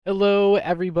Hello,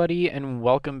 everybody, and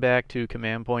welcome back to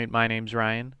Command Point. My name's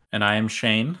Ryan, And I am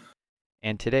Shane.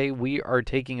 and today we are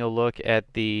taking a look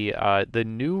at the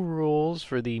new rules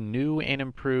for the new and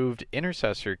improved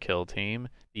Intercessor Kill Team,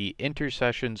 the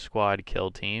Intercession Squad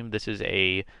Kill Team. This is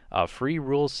a free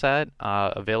rule set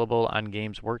available on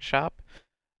Games Workshop.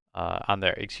 On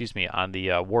the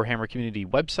Warhammer community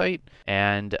website,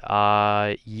 and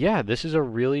yeah, this is a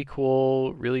really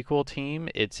cool team.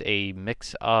 It's a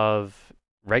mix of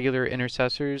regular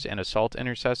intercessors and assault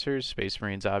intercessors, Space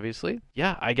Marines, obviously.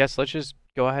 Yeah, I guess let's just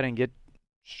go ahead and get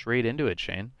straight into it,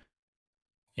 Shane.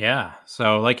 Yeah.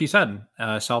 So, like you said,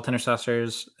 Salt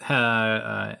Intercessors,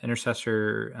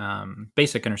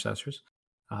 basic Intercessors.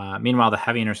 Meanwhile, the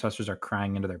heavy Intercessors are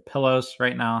crying into their pillows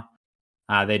right now.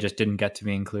 They just didn't get to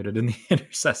be included in the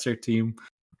Intercessor team.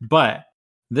 But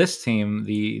this team,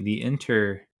 the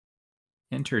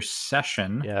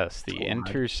Intercession Yes, the Squad,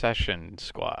 Intercession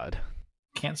Squad.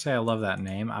 can't say I love that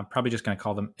name. I'm probably just going to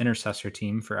call them Intercessor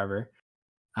Team forever.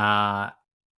 Uh,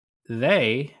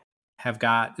 they have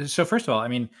got. So, first of all, I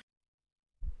mean,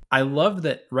 I love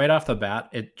that right off the bat,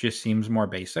 it just seems more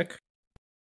basic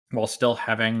while still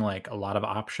having like a lot of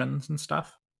options and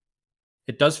stuff.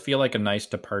 It does feel like a nice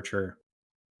departure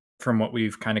from what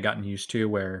we've kind of gotten used to,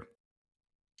 where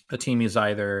a team is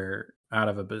either out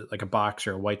of like a box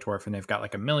or a white dwarf and they've got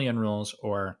like a million rules,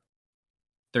 or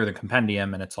they're the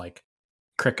compendium and it's like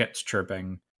crickets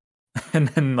chirping and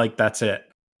then like that's it.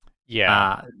 Yeah,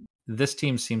 Uh, this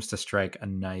team seems to strike a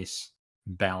nice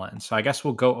balance. So I guess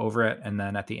we'll go over it and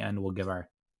then at the end we'll give our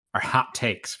hot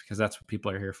takes because that's what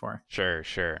people are here for. sure,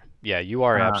 sure. Yeah, you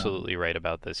are Um, absolutely right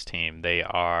about this team. They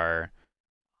are.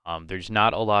 There's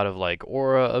not a lot of like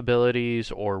aura abilities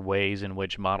or ways in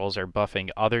which models are buffing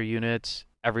other units.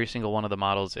 Every single one of the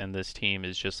models in this team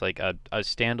is just like a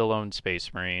standalone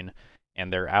Space Marine,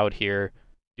 and they're out here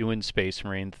doing Space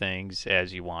Marine things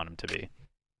as you want them to be.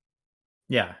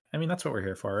 yeah, I mean that's what we're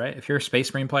here for, right? If you're a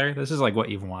Space Marine player, this is like what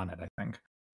you've wanted, I think.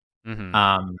 Mm-hmm.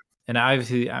 Um, and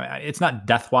obviously, it's not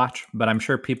Death Watch, but I'm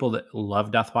sure people that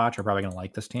love Death Watch are probably going to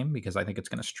like this team because I think it's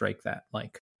going to strike that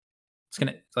like it's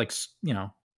going to like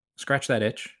scratch that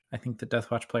itch. I think that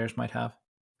Death Watch players might have.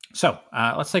 So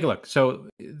let's take a look. So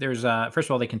there's first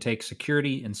of all, they can take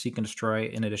security and seek and destroy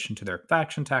in addition to their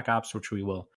faction attack ops, which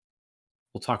we'll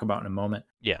talk about in a moment.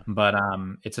 Yeah. But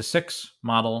it's a 6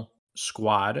 model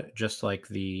squad, just like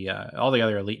the all the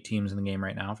other elite teams in the game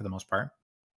right now, for the most part.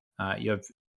 You have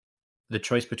the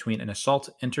choice between an assault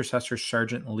intercessor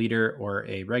sergeant leader or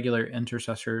a regular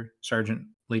intercessor sergeant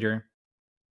leader.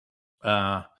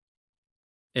 Uh,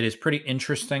 it is pretty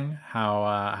interesting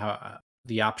how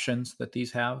the options that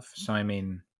these have. So I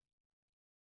mean,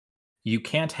 you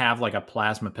can't have like a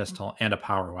plasma pistol and a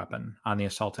power weapon on the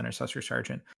assault intercessor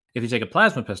sergeant. If you take a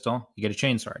plasma pistol, you get a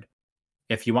chainsword.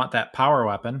 If you want that power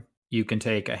weapon, you can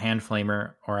take a hand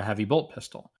flamer or a heavy bolt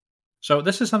pistol. So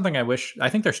this is something I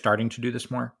think they're starting to do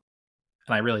this more,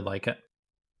 and I really like it.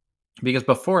 Because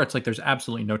before it's like there's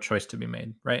absolutely no choice to be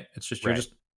made, right? It's just you're Right.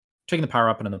 just taking the power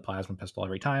weapon and the plasma pistol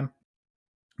every time.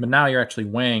 But now you're actually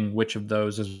weighing which of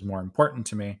those is more important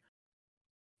to me,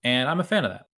 and I'm a fan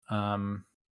of that.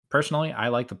 Personally, I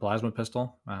like the plasma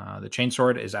pistol. The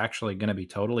chainsword is actually going to be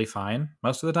totally fine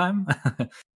most of the time,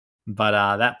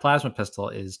 but that plasma pistol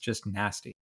is just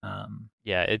nasty. Um,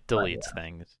 Yeah, it but deletes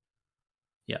things.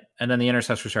 yeah, and then the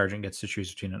intercessor sergeant gets to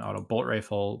choose between an auto bolt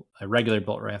rifle, a regular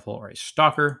bolt rifle, or a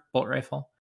stalker bolt rifle.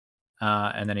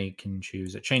 And then he can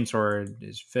choose a chainsword,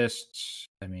 his fists.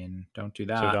 I mean, don't do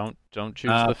So that. don't choose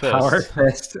the Power fists.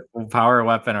 fist, power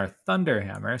weapon, or thunder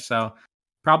hammer. So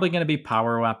probably going to be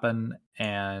power weapon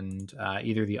and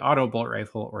either the auto bolt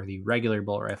rifle or the regular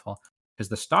bolt rifle. Because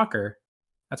the stalker,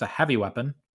 that's a heavy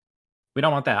weapon. We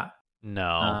don't want that. No.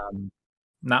 Um,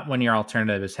 not when your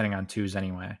alternative is hitting on twos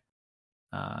anyway.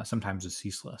 Sometimes it's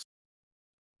ceaseless.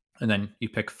 And then you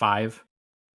pick 5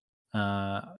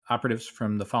 operatives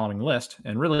from the following list,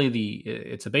 and really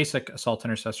it's a basic assault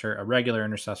intercessor, a regular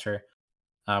intercessor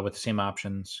with the same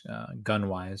options gun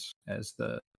wise as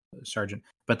the sergeant.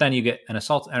 But then you get an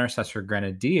assault intercessor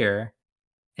grenadier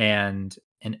and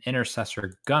an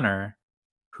intercessor gunner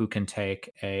who can take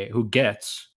a who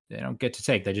gets they don't get to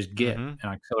take, they just get Mm-hmm.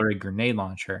 an auxiliary grenade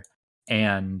launcher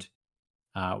and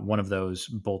one of those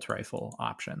bolt rifle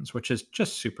options, which is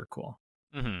just super cool.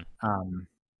 Mm-hmm. Um,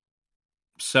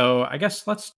 so I guess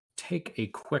let's take a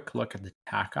quick look at the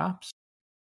TAC ops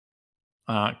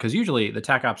because usually the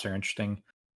TAC ops are interesting.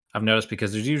 I've noticed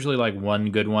because there's usually like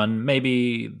one good one.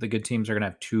 Maybe the good teams are going to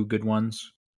have 2 good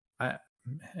ones. I,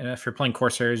 and if you're playing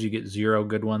Corsairs, you get 0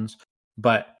 good ones.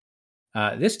 But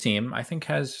this team, I think,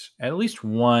 has at least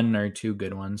 1 or 2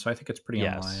 good ones. So I think it's pretty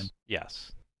on the line. Yes.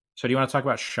 Yes. So do you want to talk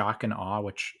about shock and awe,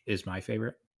 which is my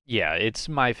favorite? Yeah, it's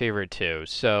my favorite too.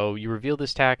 So you reveal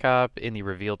this tac op in the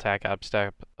reveal tac op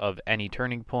step of any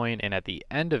turning point, and at the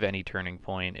end of any turning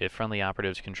point, if friendly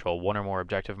operatives control one or more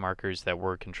objective markers that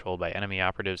were controlled by enemy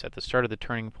operatives at the start of the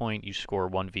turning point, you score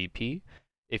 1 VP.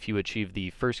 If you achieve the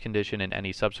first condition in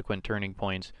any subsequent turning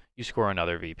points, you score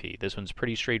another VP. This one's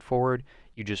pretty straightforward.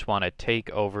 You just want to take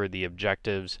over the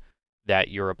objectives that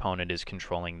your opponent is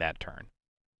controlling that turn.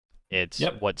 It's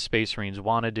Yep. what Space Marines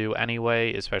want to do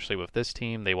anyway, especially with this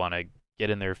team. They want to get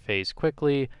in their face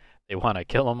quickly, they want to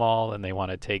kill them all, and they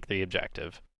want to take the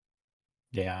objective.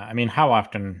 Yeah. I mean, how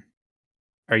often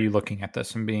are you looking at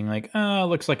this and being like, oh,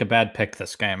 looks like a bad pick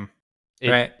this game? It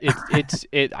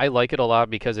Right. I like it a lot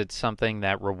because it's something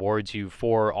that rewards you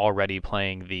for already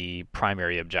playing the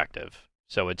primary objective.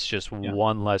 So it's just Yeah.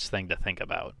 one less thing to think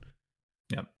about.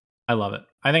 Yep. I love it.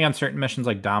 I think on certain missions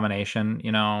like domination,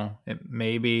 it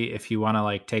maybe if you want to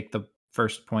like take the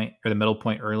first point or the middle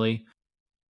point early,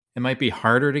 it might be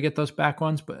harder to get those back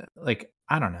ones, but like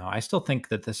I don't know. I still think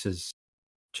that this is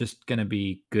just going to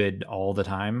be good all the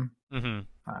time. Mhm.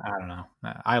 I don't know.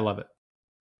 I love it.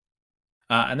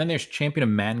 And then there's Champion of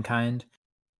Mankind.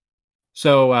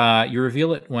 So you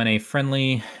reveal it when a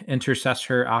friendly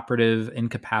intercessor operative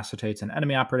incapacitates an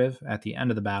enemy operative at the end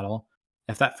of the battle.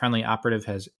 If that friendly operative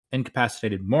has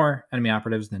incapacitated more enemy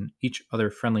operatives than each other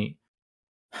friendly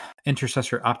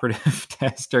intercessor operative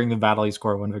has during the battle, you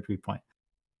score 1 victory point.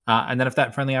 And then if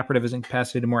that friendly operative has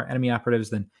incapacitated more enemy operatives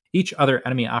than each other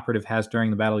enemy operative has during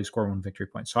the battle, you score 1 victory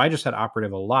point. So I just said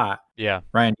operative a lot. Yeah.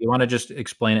 Ryan, do you want to just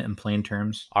explain it in plain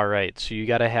terms? All right. So you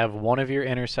got to have one of your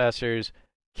intercessors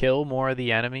kill more of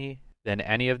the enemy than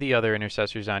any of the other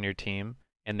intercessors on your team,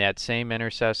 and that same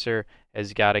intercessor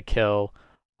has got to kill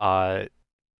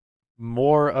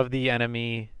more of the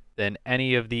enemy than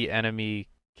any of the enemy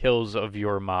kills of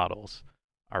your models.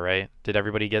 All right. Did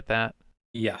everybody get that?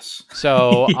 Yes.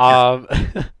 So, Yeah.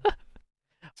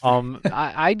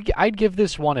 I'd give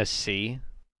this one a C,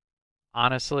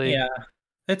 honestly. Yeah,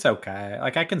 it's okay.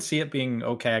 Like I can see it being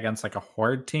okay against like a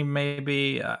horde team,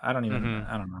 maybe. I don't even. Hmm.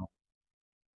 I don't know.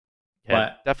 Yeah,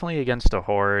 But definitely against a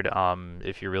horde.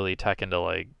 If you're really tech into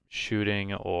like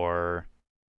shooting, or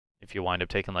if you wind up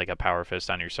taking like a power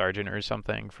fist on your sergeant or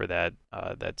something for that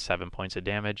 7 points of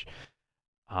damage.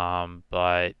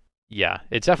 But yeah,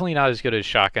 it's definitely not as good as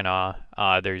shock and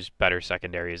awe. There's better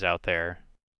secondaries out there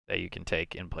that you can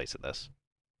take in place of this.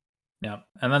 yeah,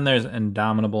 and then there's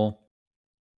Indomitable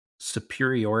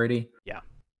Superiority. Yeah.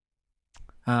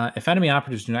 If enemy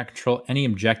operatives do not control any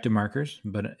objective markers,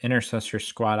 but an intercessor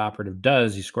squad operative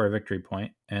does, you score a victory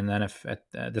point. And then if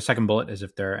the second bullet is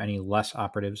if there are any less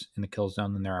operatives in the kill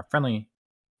zone than there are friendly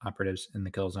operatives in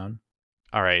the kill zone,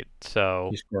 All right. So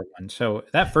you score 1. So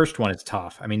that first one is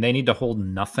tough. I mean, they need to hold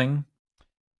nothing.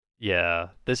 yeah,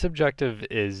 this objective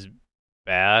is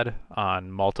bad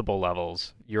on multiple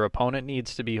levels. Your opponent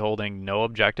needs to be holding no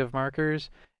objective markers,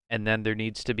 and then there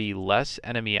needs to be less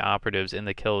enemy operatives in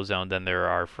the kill zone than there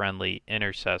are friendly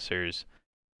intercessors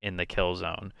in the kill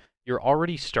zone. You're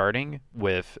already starting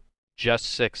with just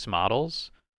 6 models.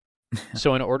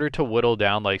 So in order to whittle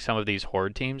down like some of these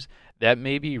horde teams, that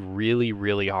may be really,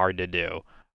 really hard to do.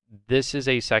 This is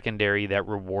a secondary that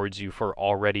rewards you for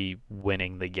already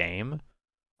winning the game.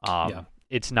 Yeah.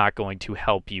 It's not going to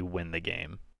help you win the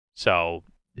game. So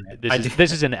I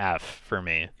this is an F for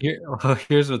me.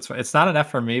 Here's what's fun. It's not an F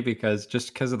for me because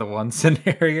of the one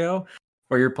scenario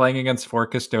where you're playing against 4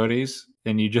 Custodes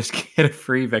and you just get a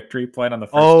free victory point on the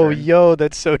first turn. Yo,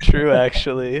 that's so true,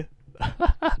 actually.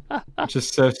 Which is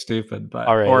so stupid, but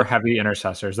All right. or heavy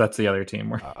intercessors. That's the other team.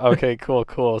 Where Okay,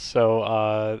 cool.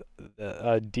 So,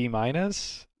 D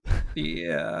minus.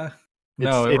 yeah,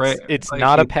 It's like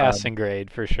not a it's passing grade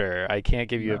for sure. I can't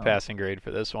give you a no, passing grade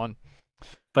for this one.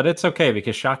 but it's okay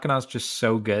because Shotgun is just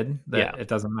so good that Yeah. it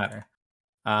doesn't matter.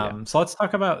 Yeah. So let's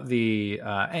talk about the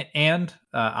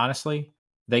honestly,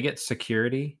 they get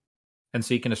security and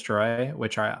seek and destroy,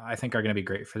 which I think are going to be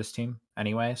great for this team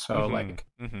anyway. So like,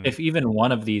 if even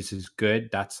one of these is good,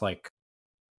 that's like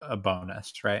a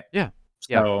bonus, right? Yeah.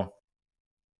 So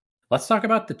let's talk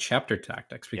about the chapter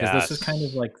tactics because this is kind of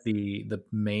Yes. like the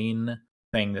main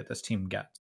thing that this team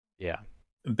gets. Yeah.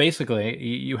 Basically,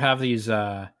 you have these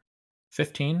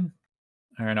 15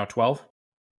 or no 12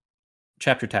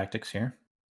 chapter tactics here.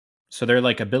 So they're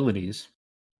like abilities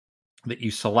that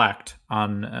you select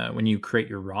on when you create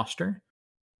your roster,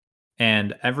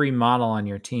 and every model on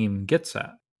your team gets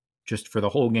that just for the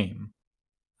whole game.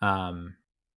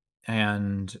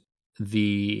 And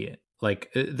the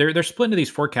they're split into these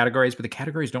 4 categories, but the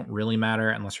categories don't really matter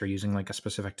unless you're using like a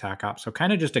specific tac op. So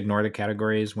kind of just ignore the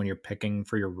categories when you're picking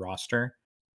for your roster.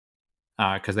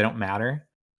 because they don't matter.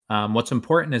 What's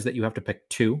important is that you have to pick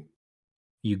two.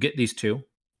 You get these two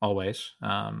always,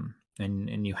 and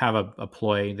you have a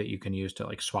ploy that you can use to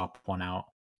like swap one out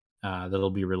that'll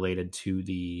be related to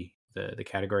the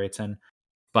category it's in.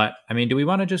 But I mean, do we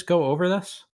want to just go over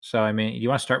this? So I mean, you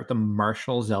want to start with the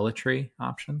martial zealotry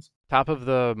options? Top of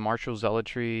the martial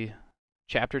zealotry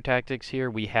chapter tactics here,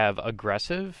 we have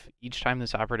aggressive. Each time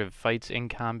this operative fights in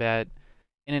combat,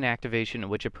 in an activation in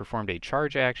which it performed a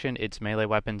charge action, its melee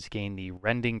weapons gain the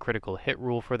rending critical hit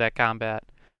rule for that combat.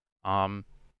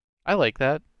 I like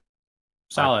that.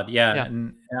 Solid, yeah. Yeah.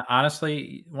 And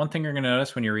honestly, one thing you're going to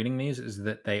notice when you're reading these is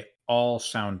that they all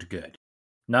sound good.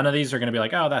 None of these are going to be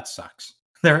like, "Oh, that sucks."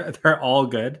 They're all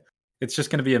good. It's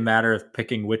just going to be a matter of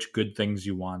picking which good things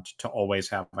you want to always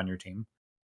have on your team,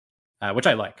 which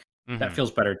I like. That Mm-hmm.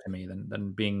 feels better to me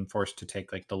than being forced to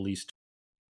take like the least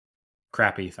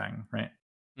crappy thing, right?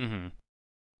 Mm-hmm.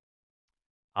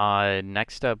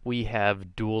 Next up, we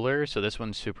have Dueler. So this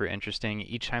one's super interesting.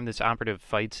 Each time this operative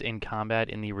fights in combat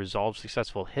in the resolved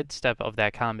successful hit step of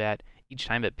that combat, each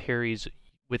time it parries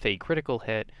with a critical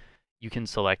hit, you can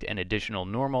select an additional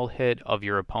normal hit of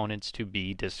your opponent's to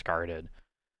be discarded.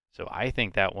 So I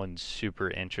think that one's super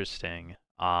interesting.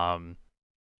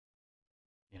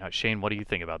 Shane, what do you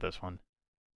think about this one?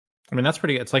 I mean, that's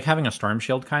pretty. It's like having a storm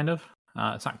shield, kind of.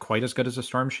 It's not quite as good as a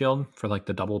storm shield for like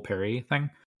the double parry thing,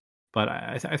 but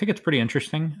I think it's pretty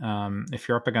interesting. If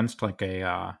you're up against like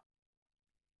a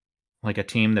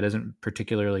team that isn't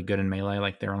particularly good in melee,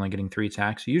 like they're only getting 3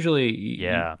 attacks, usually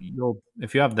Yeah. you'll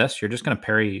if you have this, you're just going to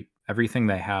parry everything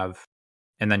they have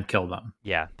and then kill them.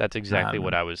 Yeah, that's exactly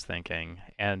what Um, I was thinking.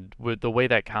 And with the way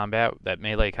that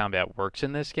melee combat works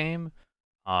in this game,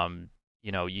 um,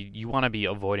 you want to be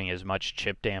avoiding as much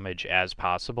chip damage as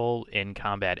possible in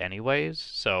combat anyways.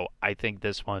 So I think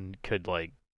this one could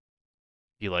like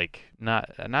be like not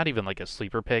even like a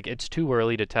sleeper pick. It's too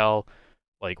early to tell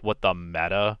like what the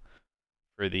meta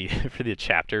for the for the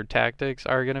chapter tactics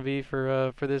are going to be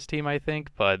for this team, I think,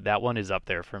 but that one is up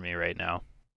there for me right now.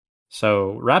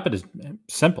 so rapid is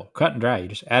simple, cut and dry. You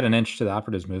just add an inch to the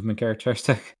operative's movement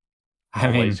characteristic. I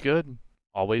mean, Always good.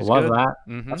 Always love good. that.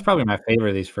 That's Mhm. probably my favorite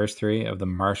of these first 3 of the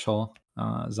martial,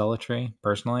 zealotry,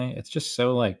 personally. It's just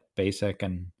so, like, basic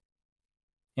and,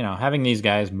 having these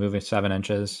guys moving 7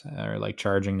 inches or, like,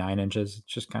 charging 9 inches,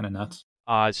 it's just kinda nuts.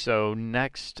 So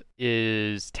next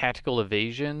is Tactical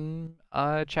Evasion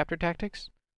chapter tactics.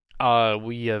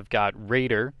 We have got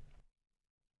Raider.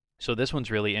 So this one's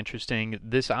really interesting.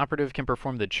 This operative can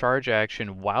perform the charge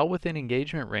action while within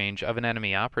engagement range of an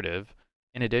enemy operative.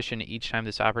 In addition, each time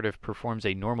this operative performs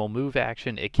a normal move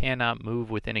action, it cannot move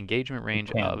within engagement You range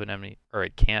of can. an enemy, or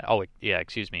it can't. Oh, yeah,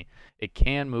 excuse me. It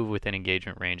can move within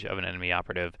engagement range of an enemy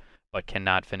operative, but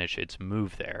cannot finish its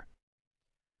move there.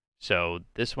 So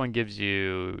this one gives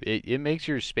you it makes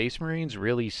your Space Marines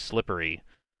really slippery.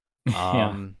 Yeah.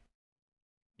 Um,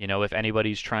 if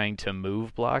anybody's trying to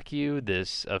move block you,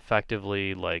 this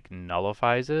effectively like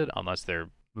nullifies it unless they're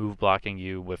move blocking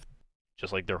you with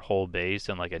just like their whole base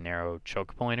and like a narrow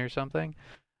choke point or something.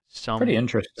 Pretty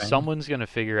interesting. Someone's gonna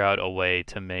figure out a way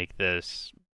to make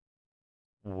this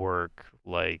work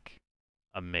like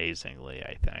amazingly,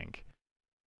 I think.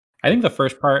 I think the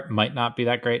first part might not be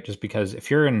that great just because if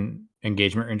you're in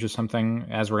engagement range of something,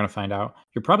 as we're gonna find out,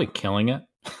 you're probably killing it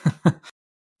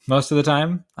most of the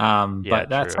time, Yeah, but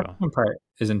that true. second part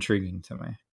is intriguing to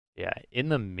me, Yeah, in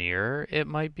the mirror, it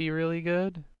might be really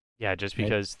good. Yeah, just right?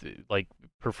 because like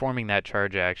performing that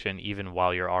charge action even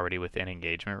while you're already within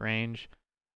engagement range,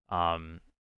 um,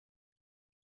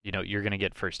 you're gonna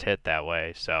get first hit that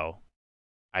way. So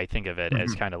I think of it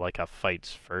as Mhm. kind of like a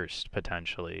fights first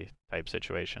potentially type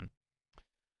situation.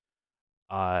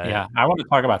 Uh, Yeah, I want to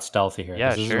talk about stealthy here yeah,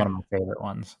 because this is one sure. of my favorite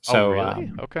ones. Oh, So,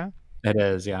 really? Okay. it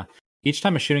is, yeah. Each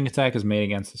time a shooting attack is made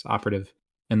against this operative,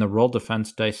 in the roll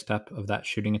defense dice step of that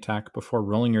shooting attack before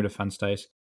rolling your defense dice,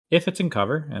 if it's in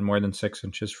cover and more than 6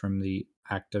 inches from the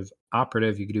active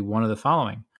operative, you can do one of the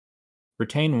following: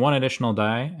 retain 1 additional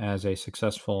die as a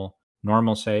successful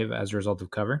normal save as a result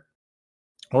of cover,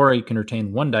 or you can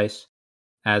retain 1 dice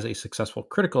as a successful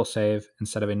critical save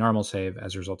instead of a normal save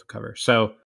as a result of cover.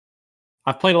 So,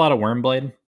 I've played a lot of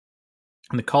Wormblade,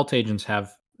 and the cult agents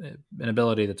have an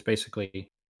ability that's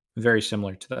basically very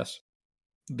similar to this.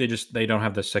 They don't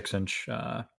have the 6 inch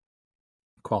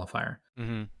qualifier.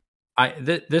 Mm-hmm.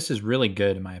 This is really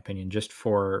good in my opinion, just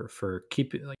for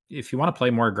keep like if you want to play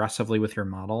more aggressively with your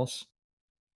models.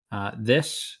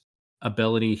 This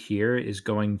ability here is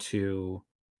going to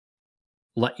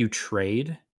let you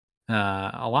trade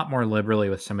a lot more liberally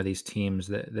with some of these teams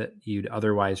that you'd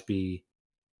otherwise be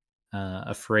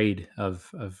afraid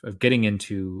of getting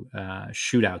into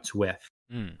shootouts with.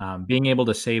 Mm. Being able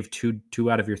to save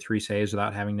two out of your three saves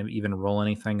without having to even roll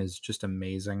anything is just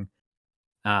amazing.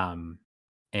 Um,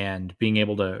 and being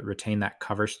able to retain that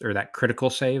cover or that critical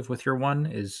save with your one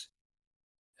is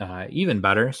even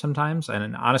better sometimes.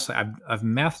 And honestly, I've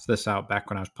mathed this out back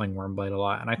when I was playing Wormblade a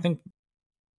lot, and I think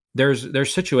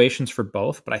there's situations for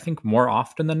both, but I think more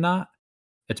often than not,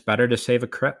 it's better to save a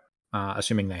crit,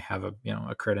 assuming they have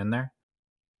a crit in there.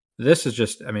 This is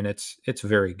just, I mean, it's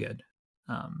very good.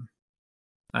 Um,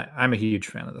 I'm a huge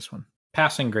fan of this one.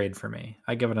 Passing grade for me.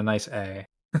 I give it a nice A.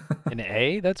 An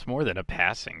A? That's more than a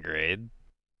passing grade.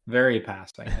 Very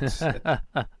passing. It's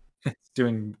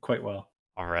doing quite well.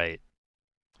 All right.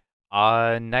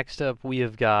 Next up we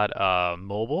have got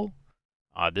mobile.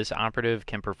 This operative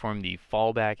can perform the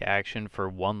fallback action for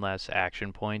one less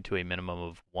action point to a minimum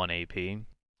of 1 AP.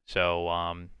 So,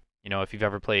 if you've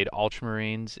ever played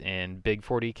Ultramarines in Big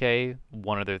 40K,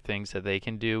 one of the things that they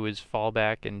can do is fall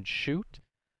back and shoot,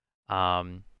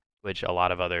 which a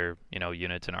lot of other,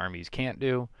 units and armies can't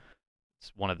do.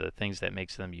 It's one of the things that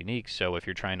makes them unique. So if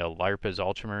you're trying to LARP as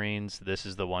Ultramarines, this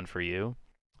is the one for you.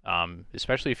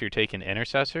 Especially if you're taking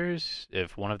intercessors,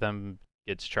 if one of them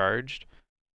gets charged,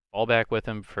 fall back with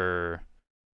him because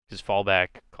fallback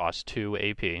costs 2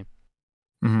 AP.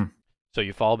 Mm-hmm. So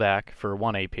you fall back for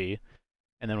 1 AP,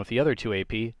 and then with the other 2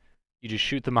 AP, you just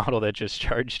shoot the model that just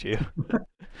charged you.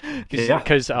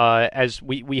 Because as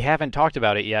we haven't talked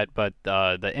about it yet, but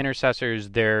the intercessors,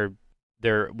 they're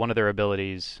one of their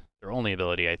abilities, their only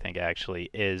ability I think actually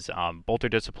is Bolter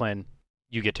Discipline.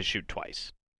 You get to shoot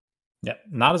twice. Yeah,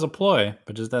 not as a ploy,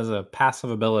 but just as a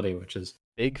passive ability, which is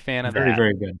big fan of very, that.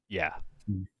 very good. Yeah.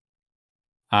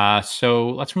 So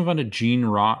let's move on to Gene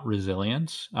Rot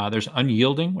Resilience. There's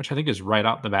Unyielding, which I think is right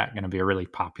out the bat going to be a really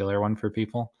popular one for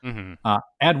people. Mm-hmm.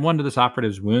 Add 1 to this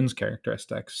operative's wounds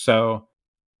characteristics. So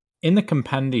in the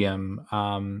compendium,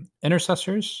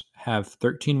 intercessors have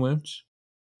 13 wounds,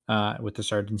 with the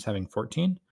sergeants having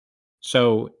 14.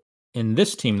 So in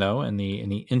this team, though, in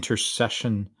the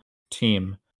intercession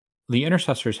team, the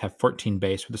intercessors have 14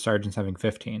 base, with the sergeants having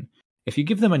 15. If you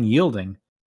give them Unyielding,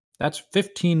 that's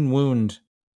 15 wound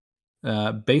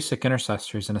basic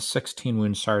intercessors and a 16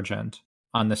 wound sergeant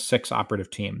on the 6 operative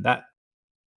team.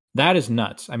 That is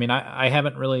nuts. I mean, I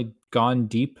haven't really gone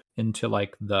deep into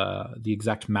like the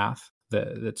exact math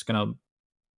that's gonna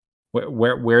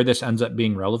where this ends up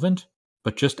being relevant,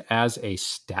 but just as a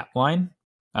stat line,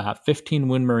 15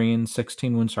 wound marines,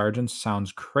 16 wound sergeants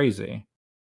sounds crazy,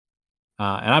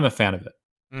 and I'm a fan of it.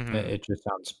 Mm-hmm. It just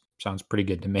sounds pretty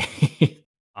good to me.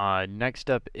 Next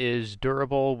up is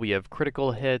durable. We have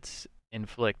critical hits,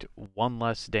 inflict 1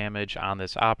 less damage on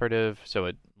this operative, so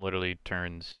it literally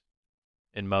turns,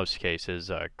 in most cases,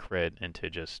 crit into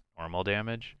just normal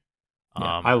damage.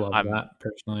 Yeah, I love that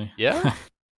personally. Yeah?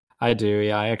 I do.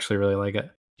 Yeah, I actually really like it.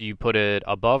 Do you put it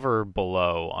above or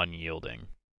below Unyielding?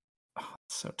 Oh,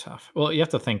 it's so tough. Well, you have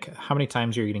to think how many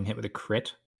times you're getting hit with a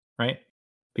crit, right?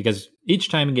 Because each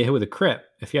time you get hit with a crit,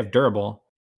 if you have durable,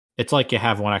 it's like you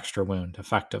have 1 extra wound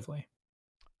effectively.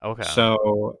 Okay.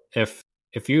 So if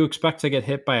you expect to get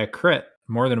hit by a crit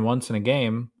more than once in a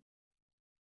game,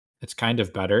 it's kind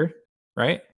of better,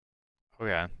 right?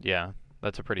 Okay, yeah,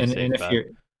 that's a pretty safe bet.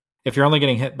 If you're only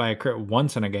getting hit by a crit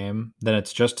once in a game, then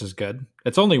it's just as good.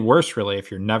 It's only worse, really, if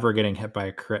you're never getting hit by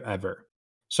a crit ever.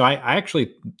 So I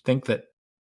actually think that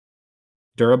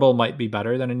durable might be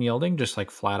better than Unyielding, just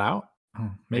like flat out.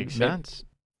 Makes sense.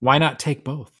 Why not take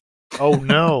both? Oh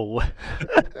no.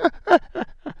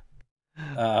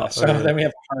 So then we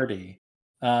have Hardy.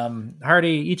 Hardy,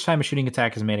 each time a shooting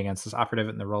attack is made against this operative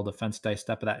in the roll defense dice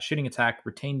step of that shooting attack,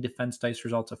 retained defense dice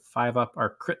results of 5 up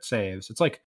are crit saves. It's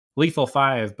like lethal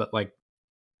 5, but like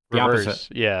the reverse.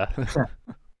 Opposite. Yeah.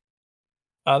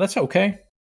 That's okay.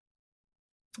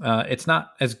 It's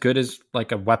not as good as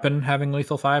like a weapon having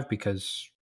lethal 5 because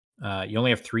you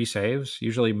only have 3 saves.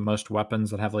 Usually most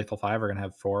weapons that have lethal 5 are going to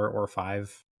have 4 or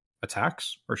 5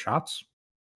 attacks or shots.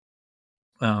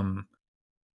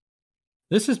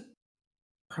 This is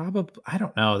probably, I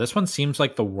don't know. This one seems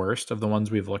like the worst of the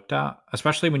ones we've looked at,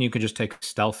 especially when you could just take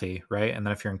stealthy, right? And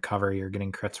then if you're in cover, you're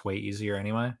getting crits way easier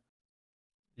anyway.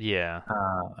 Yeah.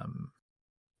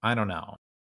 I don't know.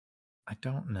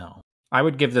 I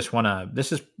would give this one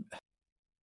this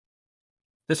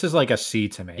is like a C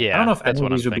to me. Yeah, I don't know if that's any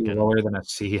of what these I'm would be thinking. lower than a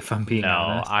C if I'm being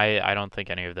honest. No, I don't think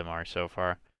any of them are so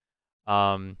far.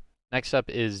 Next up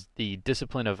is the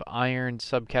Discipline of Iron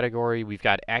subcategory. We've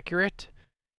got Accurate.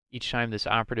 Each time this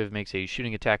operative makes a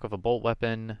shooting attack with a bolt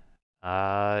weapon,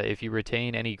 if you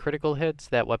retain any critical hits,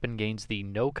 that weapon gains the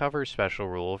no cover special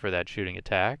rule for that shooting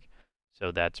attack.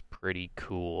 So that's pretty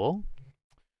cool.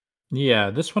 Yeah,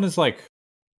 this one is like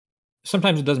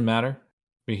sometimes it doesn't matter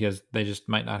because they just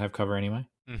might not have cover anyway.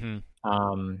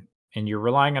 Mm-hmm. And you're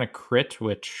relying on a crit,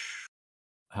 which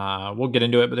we'll get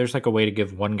into it, but there's like a way to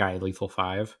give one guy lethal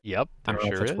 5. Yep, I there don't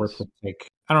know if sure it's worth is. to take.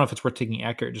 I don't know if it's worth taking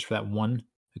accurate just for that one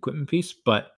equipment piece,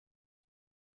 but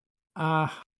uh,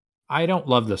 I don't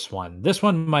love this one. This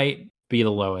one might be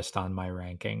the lowest on my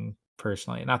ranking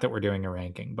personally. Not that we're doing a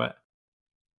ranking, but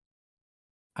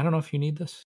I don't know if you need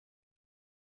this.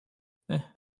 Eh,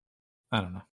 I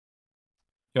don't know.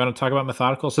 You want to talk about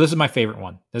methodical? So this is my favorite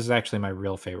one. This is actually my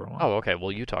real favorite one. Oh, okay.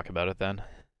 Well, you talk about it then.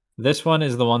 This one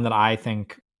is the one that I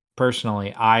think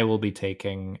personally I will be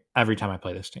taking every time I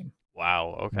play this team,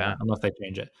 Wow, okay. unless they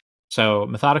change it. So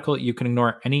methodical, you can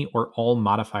ignore any or all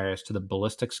modifiers to the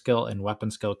ballistic skill and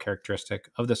weapon skill characteristic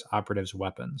of this operative's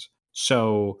weapons.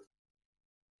 So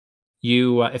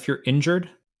you, if you're injured,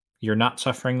 you're not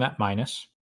suffering that minus.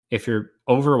 If you're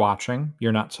overwatching,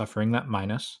 you're not suffering that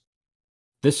minus.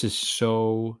 This is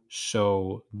so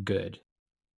good.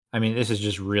 I mean, this is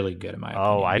just really good in my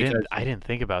Oh, opinion because I didn't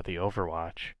think about the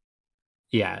Overwatch.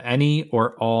 yeah, any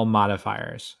or all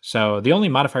modifiers. So the only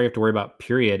modifier you have to worry about,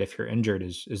 period, if you're injured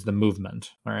is the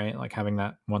movement. All right. Like having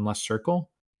that one less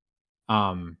circle.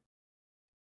 Um,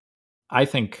 I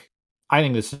think I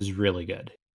think this is really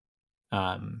good.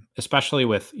 Especially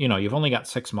with, you've only got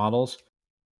 6 models.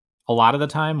 A lot of the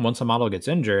time, once a model gets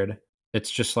injured,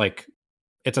 it's just like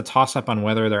it's a toss up on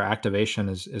whether their activation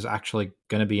is actually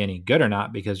gonna be any good or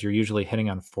not because you're usually hitting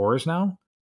on 4s now.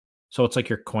 So it's like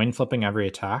you're coin flipping every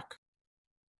attack.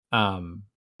 Um,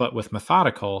 but with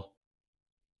methodical,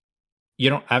 you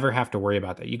don't ever have to worry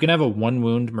about that. You can have a 1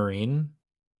 wound Marine,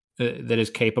 that is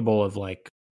capable of, like,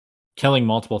 killing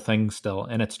multiple things still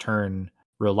in its turn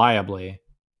reliably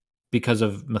because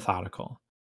of methodical.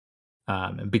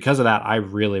 And because of that, I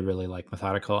really, really like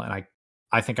methodical, and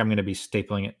I think I'm gonna be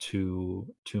stapling it to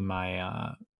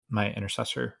my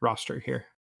intercessor roster here.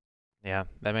 Yeah,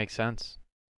 that makes sense.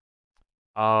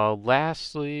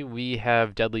 Lastly, we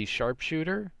have Deadly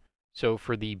Sharpshooter. So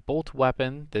for the bolt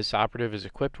weapon this operative is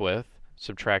equipped with,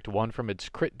 subtract 1 from its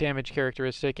crit damage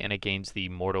characteristic, and it gains the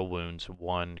Mortal Wounds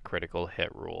 1 critical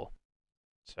hit rule.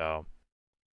 So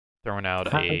throwing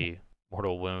out a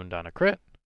mortal wound on a crit.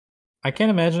 I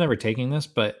can't imagine ever taking this,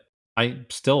 but I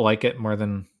still like it more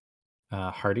than,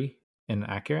 Hardy and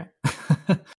Accurate.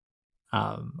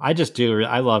 I just do.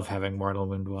 I love having Mortal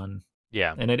Wound 1.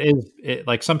 Yeah. And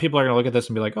like, some people are gonna look at this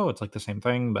and be like, "Oh, it's like the same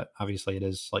thing," but obviously it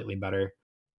is slightly better.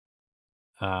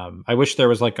 I wish there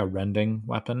was, like, a rending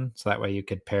weapon, so that way you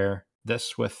could pair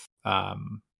this with a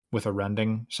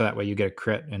rending, so that way you get a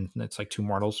crit and it's like 2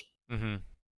 mortals. Mm-hmm.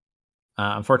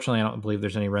 Unfortunately, I don't believe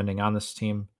there's any rending on this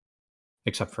team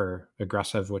except for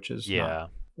aggressive, which is not Yeah.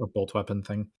 a bolt weapon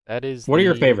thing. That is What are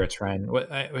your the favorites, Ryan?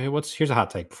 What's Here's a hot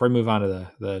take before we move on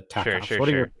to the tac sure, ops. sure, What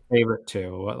are your sure. favorite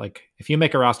 2? What, like, if you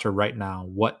make a roster right now,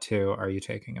 what 2 are you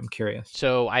taking? I'm curious.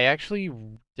 So I actually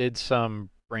did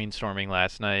some brainstorming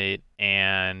last night,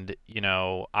 and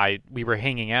I we were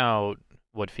hanging out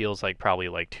what feels like probably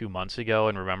like 2 months ago,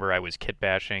 and remember I was kit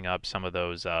bashing up some of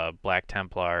those Black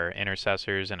Templar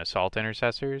intercessors and assault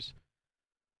intercessors.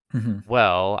 Mhm.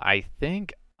 Well, I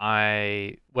think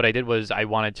what I did was I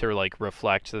wanted to like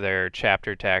reflect their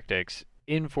chapter tactics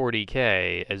in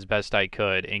 40K as best I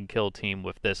could and kill team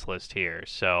with this list here.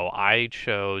 So I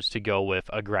chose to go with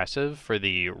aggressive for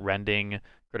the rending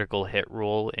critical hit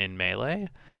rule in melee,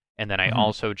 and then I Mhm.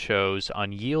 also chose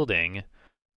unyielding.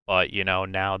 But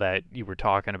now that you were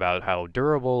talking about how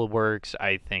durable works,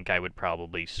 I think I would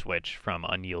probably switch from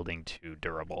unyielding to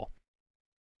durable.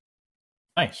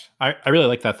 Nice. I really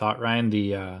like that thought, Ryan.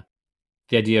 The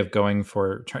idea of going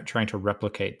for trying to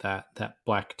replicate that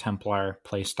Black Templar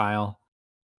play style.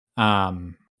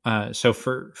 So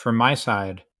for my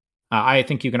side, I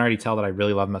think you can already tell that I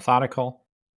really love methodical.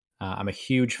 I'm a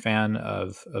huge fan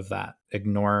of that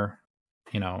ignore,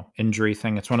 injury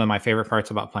thing. It's one of my favorite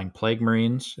parts about playing Plague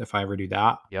Marines. If I ever do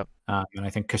that, Yep. and I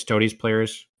think Custodes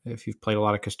players, if you've played a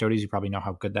lot of Custodes, you probably know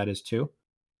how good that is too.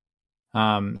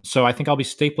 So I think I'll be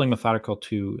stapling methodical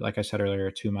to, like I said earlier,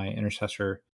 to my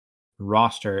intercessor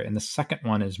roster. And the second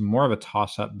one is more of a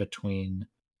toss up between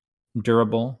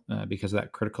durable, because of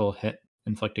that critical hit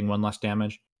inflicting 1 less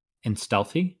damage, and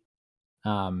stealthy.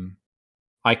 Um,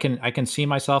 I can see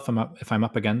myself, if I'm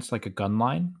up against like a gun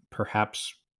line,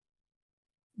 perhaps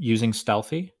using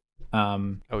stealthy.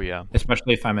 Um, Oh yeah.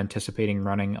 Especially if I'm anticipating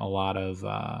running a lot of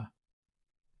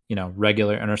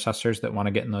regular intercessors that want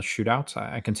to get in those shootouts.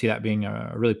 I can see that being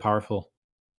a really powerful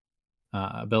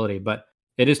ability. But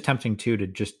it is tempting too to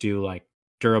just do like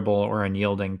durable or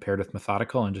unyielding paired with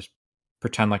methodical and just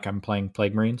pretend like I'm playing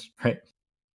Plague Marines, right?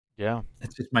 Yeah.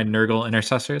 It's just my Nurgle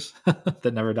intercessors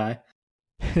that never die.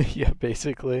 Yeah,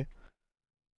 basically.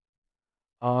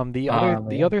 The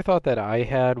Yeah. other thought that I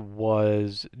had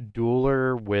was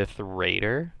Dueler with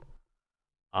Raider.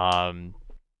 Um,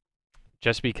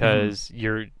 just Mhm. because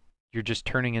you're just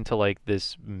turning into like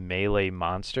this melee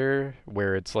monster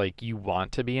where it's like you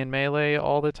want to be in melee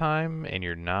all the time and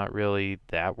you're not really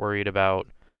that worried about,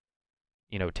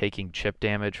 taking chip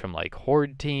damage from like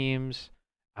horde teams.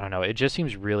 I don't know, it just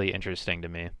seems really interesting to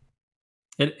me.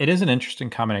 It is an interesting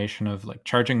combination of like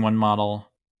charging one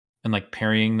model and like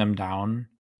parrying them down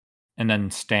and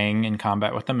then staying in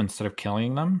combat with them instead of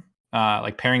killing them.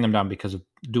 Like parrying them down because of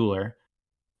Dueler,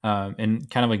 and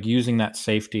kind of like using that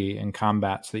safety in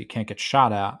combat so that you can't get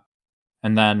shot at.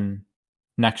 And then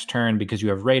next turn, because you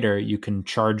have Raider, you can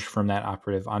charge from that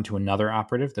operative onto another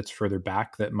operative that's further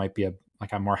back that might be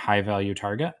a more high value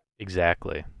target.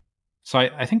 Exactly. So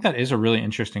I think that is a really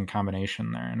interesting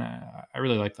combination there, and I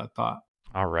really like that thought.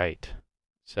 All right.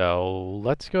 So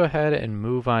let's go ahead and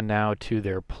move on now to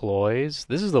their ploys.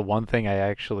 This is the one thing I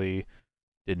actually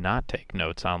did not take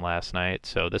notes on last night,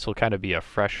 so this will kind of be a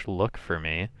fresh look for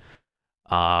me.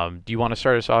 Do you want to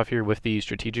start us off here with the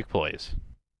strategic ploys?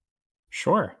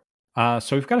 Sure.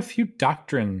 So we've got a few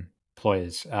doctrine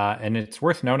ploys, and it's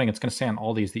worth noting it's going to say on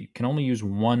all these that you can only use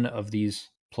one of these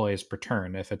ploys per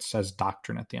turn if it says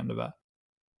doctrine at the end of it.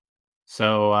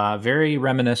 So very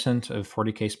reminiscent of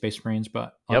 40k Space Marines,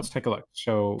 but Yep. let's take a look.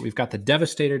 So we've got the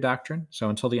Devastator Doctrine. So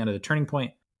until the end of the turning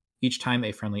point, each time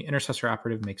a friendly intercessor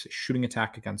operative makes a shooting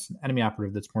attack against an enemy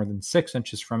operative that's more than 6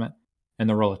 inches from it, and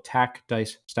the roll attack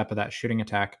dice step of that shooting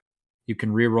attack, you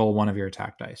can re-roll one of your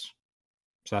attack dice.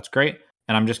 So that's great.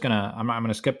 And I'm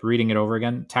gonna skip reading it over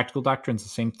again. Tactical Doctrine's the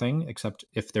same thing, except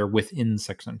if they're within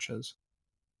 6 inches.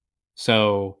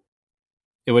 So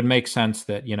it would make sense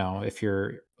that if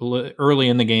you're early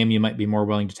in the game, you might be more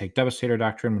willing to take Devastator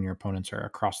Doctrine when your opponents are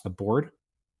across the board.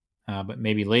 But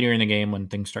maybe later in the game, when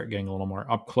things start getting a little more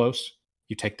up close,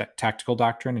 you take that Tactical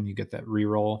Doctrine and you get that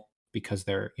reroll because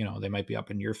they might be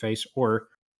up in your face, or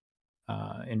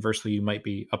inversely, you might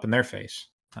be up in their face.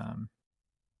 And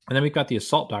then we've got the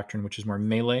Assault Doctrine, which is more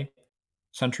melee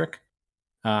centric.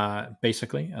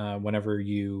 Basically, whenever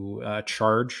you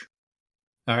charge,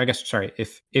 I guess sorry,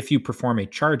 if you perform a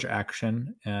charge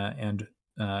action and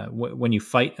when you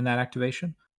fight in that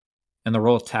activation and the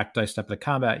roll attack dice step of the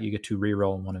combat, you get to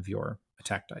re-roll one of your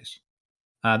attack dice.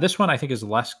 This one I think is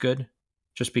less good,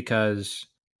 just because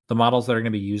the models that are going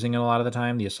to be using it a lot of the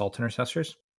time, the assault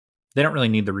intercessors, they don't really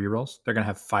need the re-rolls. They're going to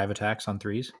have 5 attacks on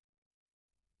threes,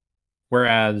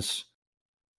 whereas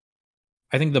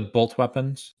I think the bolt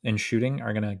weapons and shooting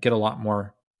are going to get a lot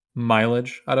more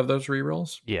mileage out of those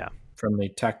re-rolls Yeah. from the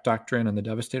Tech Doctrine and the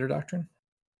Devastator Doctrine.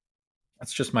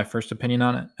 That's just my first opinion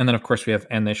on it. And then, of course, we have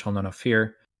And They Shall Know No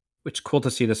Fear, which is cool to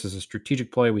see this as a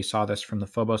strategic ploy. We saw this from the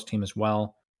Phobos team as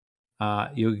well.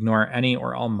 You ignore any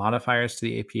or all modifiers to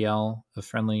the APL of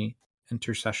friendly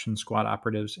intercession squad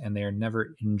operatives, and they are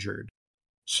never injured.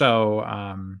 So,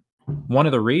 one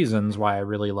of the reasons why I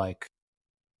really like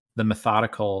the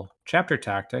methodical chapter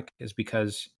tactic is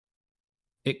because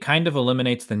it kind of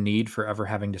eliminates the need for ever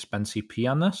having to spend CP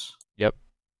on this. Yep.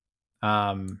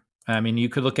 I mean, you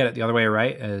could look at it the other way,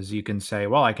 right? As you can say,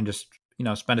 well, I can just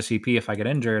spend a CP if I get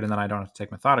injured, and then I don't have to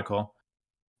take methodical,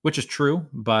 which is true.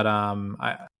 But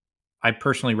I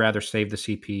personally rather save the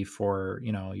CP for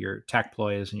your tac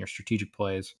ploys and your strategic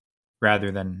ploys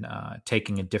rather than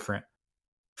taking a different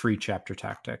free chapter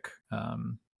tactic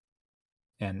and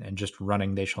just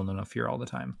running They Shall Know No Fear all the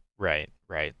time. Right.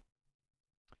 Right.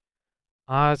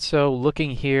 So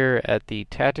looking here at the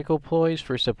tactical ploys,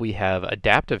 first up we have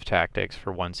adaptive tactics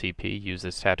for 1 CP. Use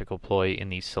this tactical ploy in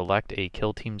the select a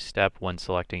kill team step when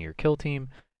selecting your kill team.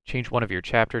 Change one of your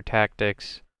chapter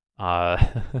tactics.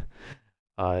 Change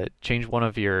one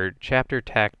of your chapter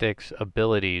tactics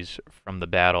abilities from the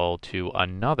battle to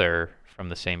another from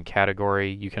the same category.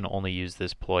 You can only use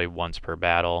this ploy once per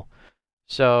battle.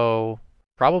 So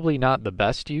probably not the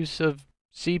best use of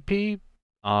CP,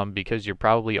 because you're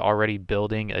probably already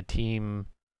building a team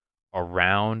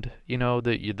around,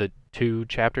 the two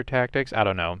chapter tactics. I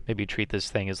don't know. Maybe treat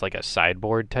this thing as like a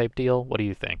sideboard type deal. What do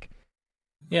you think?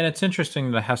 Yeah, and it's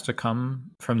interesting that it has to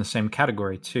come from the same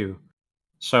category too.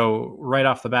 So right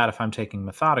off the bat, if I'm taking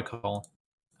methodical,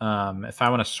 if I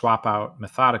want to swap out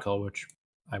methodical, which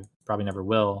I probably never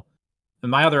will,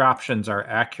 then my other options are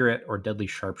accurate or deadly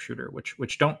sharpshooter,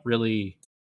 which don't really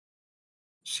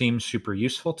seem super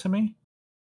useful to me.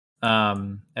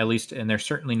 At least, and there's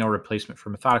certainly no replacement for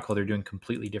methodical. They're doing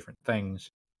completely different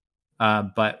things.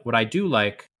 But what I do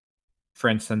like for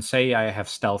instance, say I have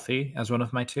stealthy as one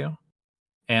of my two,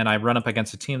 and I run up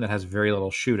against a team that has very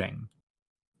little shooting,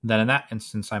 then in that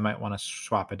instance, I might want to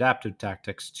swap adaptive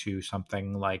tactics to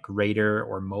something like Raider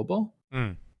or Mobile.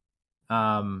 Mm.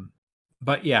 Um,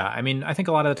 but yeah, I mean, I think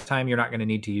a lot of the time you're not going to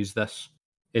need to use this.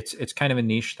 It's kind of a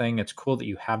niche thing. It's cool that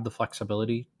you have the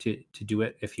flexibility to do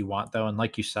it if you want, though. And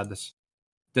like you said, this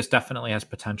definitely has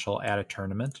potential at a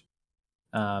tournament.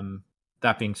 Um,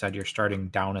 that being said, you're starting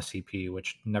down a CP,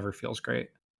 which never feels great.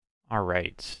 All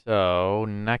right, so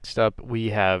next up we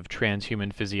have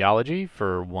Transhuman Physiology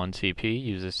for 1 CP.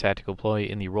 Uses tactical ploy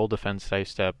in the roll defense dice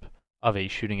step of a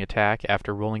shooting attack.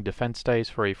 After rolling defense dice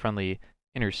for a friendly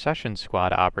intercession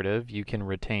squad operative, you can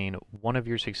retain one of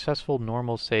your successful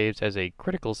normal saves as a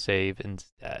critical save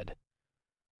instead.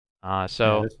 Yeah,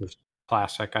 So this is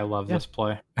classic. I love yeah, this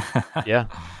play. yeah,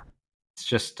 It's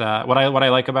just what I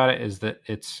like about it is that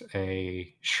it's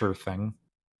a sure thing.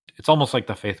 It's almost like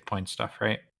the faith point stuff,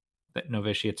 right? That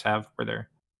novitiates have, where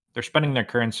they're spending their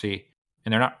currency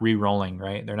and they're not re-rolling,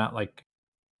 right? They're not like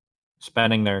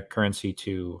spending their currency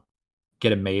to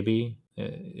get a maybe.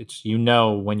 It's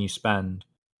when you spend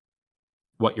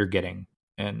what you're getting,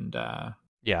 and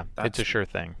yeah, it's a that's sure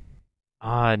thing.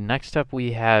 Next up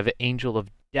we have Angel of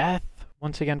Death,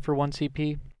 once again for 1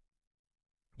 CP.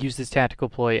 Use this tactical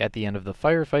ploy at the end of the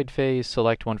firefight phase.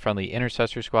 Select one friendly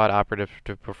intercessor squad operative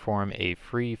to perform a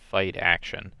free fight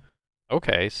action.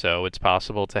 Okay, so it's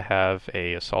possible to have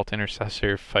a assault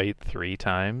intercessor fight 3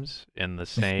 times in the yeah,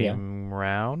 same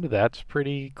round. That's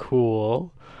pretty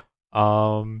cool.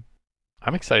 Um,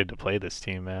 I'm excited to play this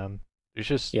team, man. There's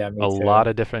just yeah, a me lot too.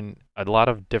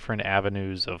 of different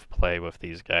avenues of play with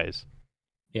these guys.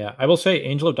 Yeah, I will say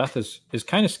Angel of Death is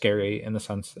kind of scary in the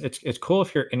sense it's cool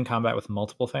if you're in combat with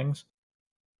multiple things.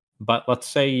 But let's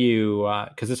say you,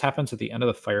 because this happens at the end of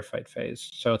the firefight phase,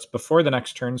 so it's before the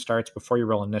next turn starts, before you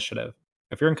roll initiative.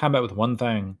 If you're in combat with one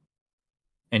thing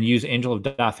and use Angel of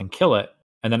Death and kill it,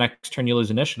 and the next turn you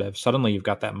lose initiative, suddenly you've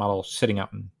got that model sitting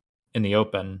out in the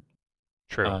open,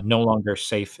 True. no longer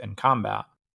safe in combat.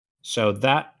 So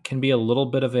that can be a little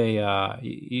bit of a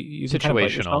you can kind of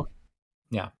bite Situational. yourself.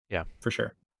 Yeah, Yeah. for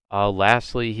sure.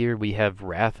 Lastly, here we have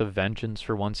Wrath of Vengeance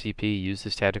for 1 CP. Use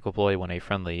this tactical ploy when a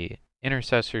friendly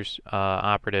intercessor's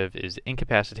operative is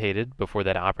incapacitated. Before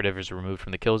that operative is removed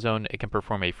from the kill zone, it can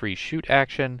perform a free shoot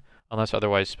action. Unless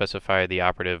otherwise specified, the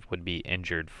operative would be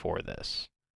injured for this.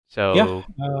 Yeah,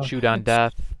 So, shoot on it's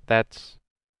death, that's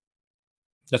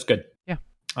good. yeah.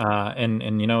 And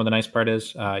the nice part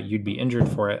is you'd be injured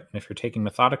for it, and if you're taking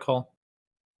methodical,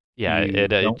 Yeah, you it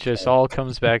don't just care. all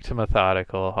comes back to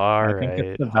methodical. I think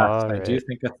it's the best. All I do right.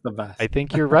 think it's the I best.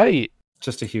 think you're right.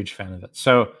 Just a huge fan of it.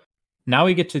 So now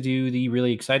we get to do the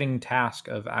really exciting task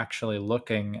of actually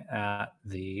looking at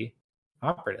the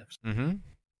operatives. Mm-hmm.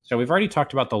 So we've already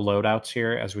talked about the loadouts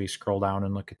here as we scroll down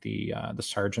and look at the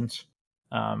sergeants.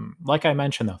 Like I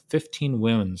mentioned, though, 15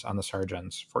 wounds on the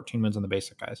sergeants, 14 wounds on the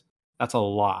basic guys. That's a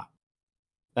lot.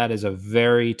 That is a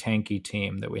very tanky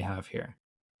team that we have here.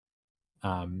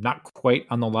 Not quite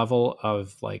on the level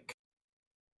of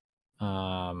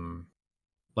um,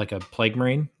 like a plague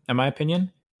marine, in my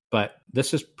opinion, but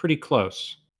this is pretty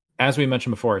close. As we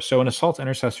mentioned before, so an assault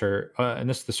intercessor, and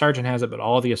this the sergeant has it, but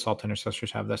all the assault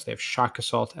intercessors have this. They have shock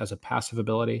assault as a passive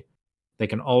ability. They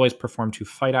can always perform 2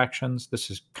 fight actions.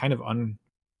 This is kind of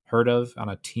unheard of on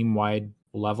a team wide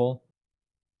level.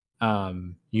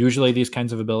 Usually, these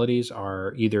kinds of abilities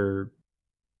are either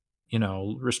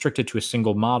restricted to a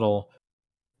single model,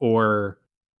 or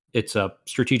it's a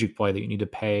strategic play that you need to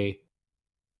pay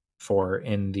for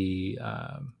in the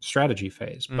strategy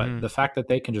phase. But Mm-hmm. the fact that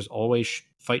they can just always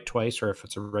fight twice, or if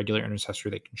it's a regular intercessor,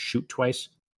 they can shoot twice.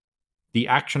 The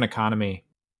action economy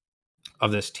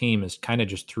of this team is kind of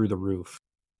just through the roof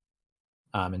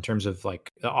in terms of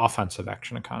like the offensive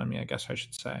action economy, I guess I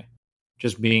should say.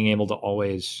 Just being able to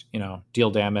always,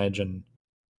 deal damage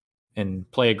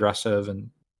and play aggressive and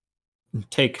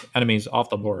take enemies off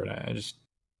the board.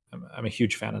 I'm a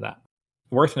huge fan of that.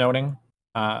 Worth noting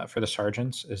for the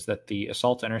sergeants is that the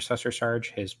assault intercessor sarge,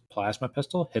 his plasma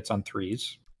pistol hits on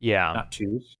 3s, Yeah. not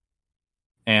 2s,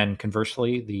 and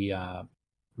conversely, the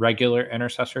regular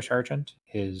intercessor sergeant,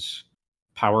 his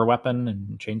power weapon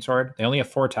and chainsword, they only have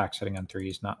 4 attacks hitting on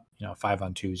 3s, not 5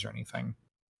 on 2s or anything.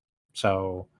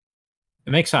 So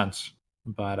it makes sense,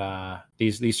 but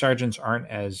these sergeants aren't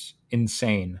as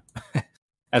insane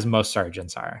as most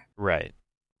sergeants are. Right.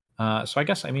 So I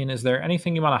guess, I mean, is there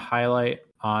anything you want to highlight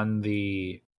on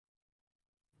the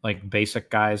like basic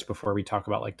guys before we talk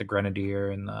about like the grenadier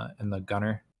and the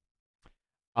gunner?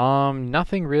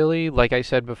 Nothing really. Like I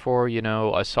said before,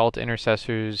 assault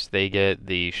intercessors, they get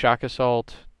the shock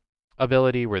assault.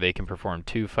 ability where they can perform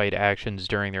two fight actions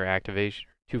during their activation.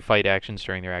 Two fight actions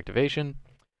during their activation.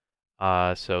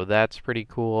 So that's pretty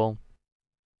cool.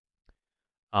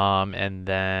 And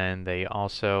then they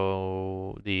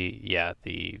also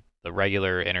the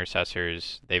regular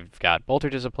intercessors, they've got Bolter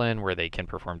Discipline where they can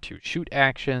perform two shoot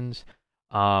actions.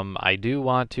 I do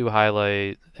want to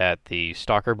highlight that the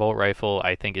Stalker Bolt Rifle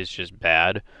I think is just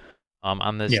bad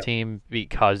on this Yeah. team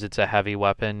because it's a heavy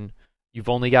weapon. You've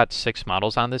only got 6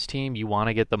 models on this team. You want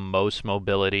to get the most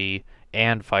mobility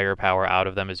and firepower out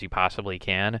of them as you possibly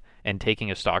can, and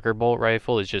taking a Stalker Bolt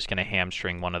Rifle is just going to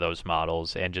hamstring one of those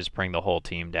models and just bring the whole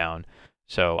team down.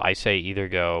 So I say either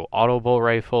go Auto Bolt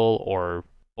Rifle or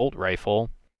Bolt Rifle.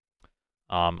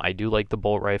 I do like the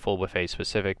Bolt Rifle with a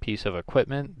specific piece of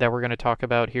equipment that we're going to talk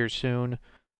about here soon,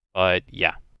 but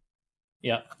yeah.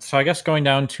 Yeah. So I guess going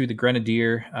down to the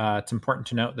Grenadier, it's important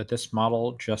to note that this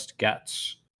model just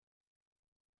gets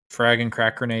frag and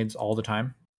crack grenades all the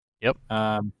time. Yep.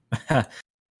 I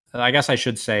guess I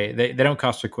should say they don't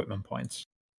cost equipment points.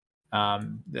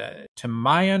 To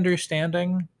my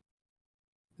understanding,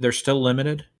 they're still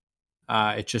limited.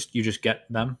 You just get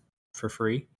them for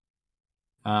free.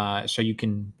 So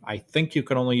I think you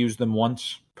can only use them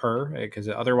once per, because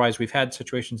otherwise we've had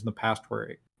situations in the past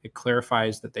where it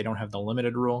clarifies that they don't have the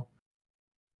limited rule.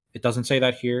 It doesn't say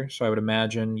that here, so I would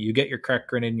imagine you get your crack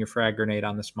grenade and your frag grenade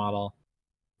on this model,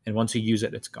 and once you use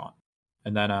it, it's gone.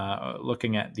 And then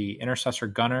looking at the Intercessor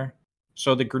Gunner,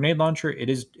 so the grenade launcher,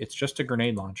 it's just a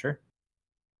grenade launcher.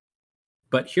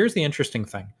 But here's the interesting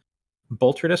thing.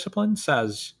 Bolter Discipline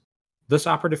says this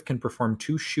operative can perform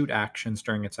 2 shoot actions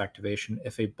during its activation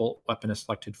if a bolt weapon is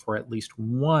selected for at least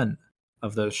one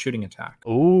of those shooting attacks.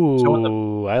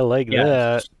 Ooh, I like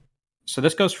that. So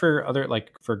this goes for other,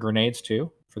 like for grenades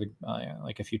too. For the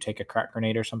like if you take a crack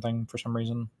grenade or something for some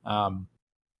reason on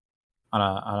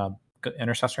a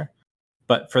intercessor.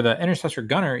 But for the Intercessor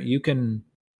Gunner, you can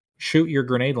shoot your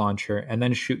grenade launcher and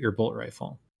then shoot your bolt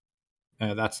rifle.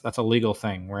 That's a legal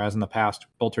thing. Whereas in the past,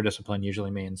 Bolter Discipline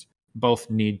usually means both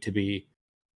need to be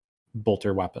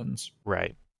bolter weapons.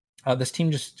 Right. This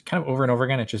team just kind of over and over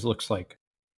again, it just looks like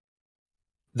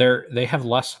they have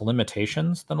less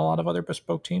limitations than a lot of other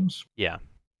bespoke teams. Yeah.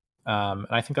 And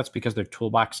I think that's because their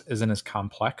toolbox isn't as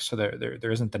complex, so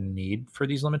there isn't the need for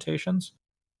these limitations.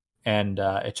 And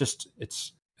it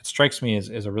strikes me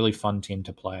as a really fun team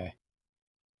to play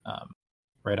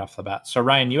right off the bat. So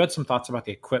Ryan, you had some thoughts about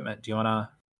the equipment. Do you wanna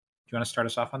start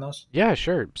us off on those? Yeah,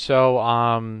 sure.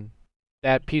 So,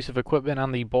 that piece of equipment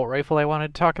on the bolt rifle I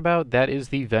wanted to talk about, that is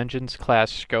the Vengeance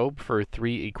class scope for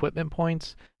 3 equipment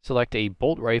points. Select a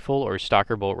bolt rifle or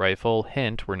Stalker Bolt Rifle.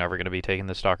 Hint, we're never going to be taking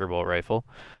the Stalker Bolt Rifle.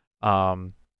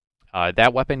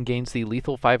 That weapon gains the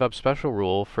lethal 5-up special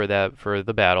rule for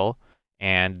the battle,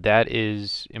 and that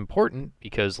is important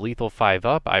because lethal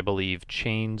 5-up, I believe,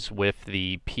 chains with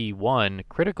the P1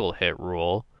 critical hit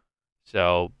rule.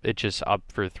 So it just up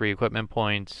for 3 equipment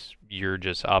points. You're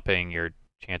just upping your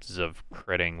chances of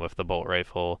critting with the bolt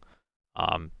rifle.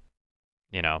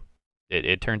 You know,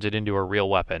 it turns it into a real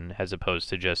weapon as opposed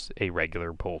to just a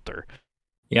regular bolter.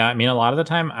 Yeah, I mean, a lot of the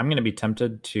time I'm going to be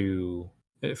tempted to,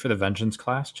 for the Vengeance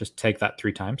class, just take that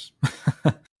 3 times.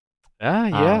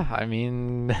 Yeah, I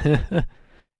mean,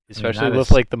 especially with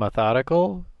is like the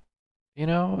methodical,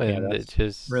 and it's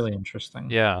just really interesting.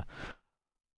 Yeah.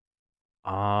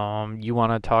 You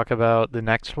want to talk about the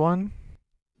next one?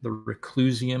 The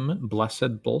Reclusium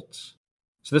Blessed Bolts.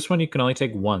 So this one you can only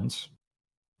take once.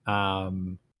 This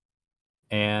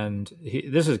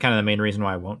is kind of the main reason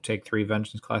why I won't take 3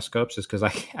 Vengeance class scopes, is because I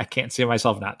can't see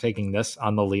myself not taking this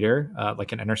on the leader,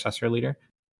 like an intercessor leader.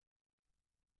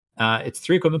 It's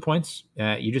 3 equipment points.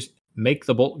 You just make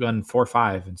the bolt gun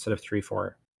 4/5 instead of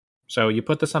 3/4. So you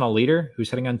put this on a leader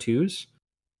who's hitting on 2s.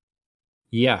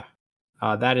 Yeah,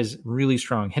 that is really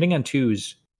strong. Hitting on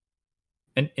 2s.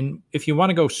 And if you want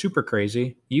to go super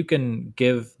crazy, you can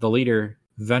give the leader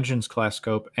Vengeance class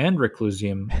scope and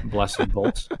Reclusium Blessed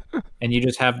Bolts, and you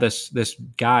just have this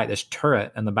guy, this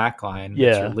turret in the back line.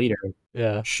 Yeah. That's your leader.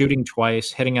 Yeah. Shooting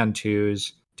twice, hitting on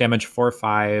 2s, damage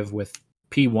 4/5 with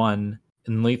P1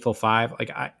 and lethal 5.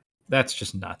 That's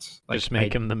just nuts. Just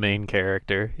make him the main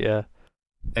character. Yeah.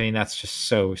 I mean, that's just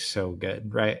so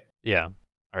good, right? Yeah.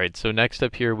 All right, so next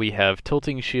up here we have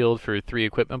Tilting Shield for 3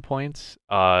 equipment points.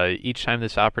 Each time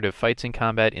this operative fights in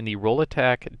combat, in the roll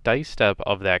attack dice step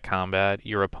of that combat,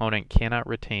 your opponent cannot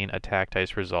retain attack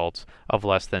dice results of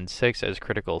less than 6 as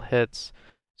critical hits.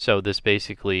 So this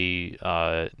basically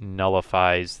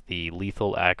nullifies the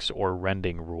lethal X or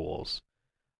rending rules.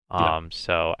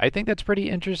 So I think that's pretty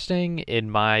interesting.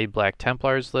 In my Black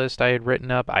Templars list I had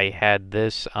written up, I had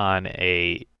this on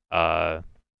a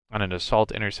on an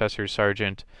assault intercessor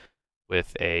sergeant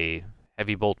with a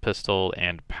heavy bolt pistol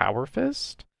and power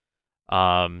fist,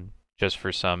 just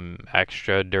for some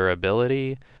extra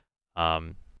durability.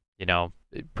 Um,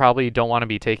 probably don't want to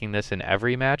be taking this in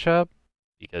every matchup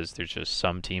because there's just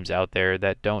some teams out there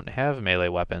that don't have melee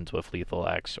weapons with lethal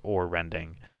X or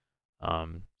rending.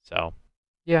 So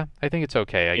yeah, I think it's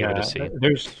okay. I give it a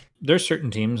Yeah, C. there's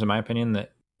certain teams, in my opinion,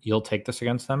 that you'll take this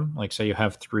against them. Like, say you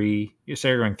have three, you say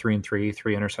you're going 3-3,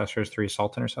 three intercessors, three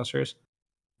assault intercessors,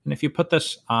 and if you put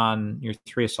this on your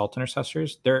three assault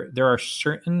intercessors, there are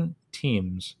certain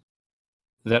teams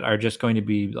that are just going to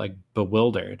be like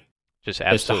bewildered Just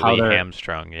as to how absolutely they're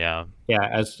hamstrung. Yeah.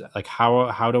 as like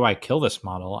how do I kill this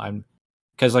model? I'm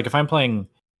because like if I'm playing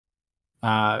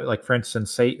like for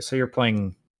instance, say you're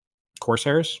playing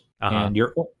Corsairs Uh huh. and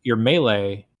your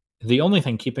melee, the only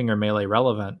thing keeping your melee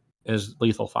relevant is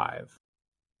lethal 5,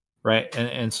 right?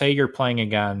 And say you're playing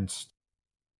against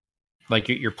like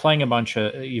you're playing a bunch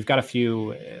of you've got a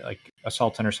few like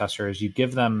assault intercessors, you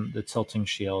give them the tilting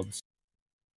shields,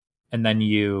 and then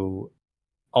you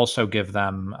also give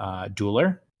them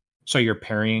dueler, so you're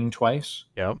parrying twice,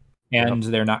 Yep. Yep. and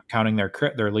they're not counting their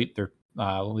crit their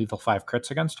lethal 5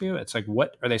 crits against you. It's like,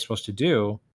 what are they supposed to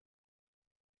do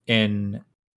in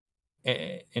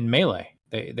in melee?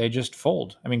 They just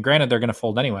fold. I mean, granted, they're going to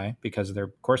fold anyway because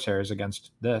they're Corsairs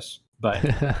against this, but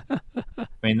I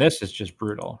mean, this is just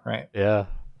brutal, right? Yeah.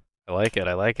 I like it.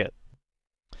 I like it.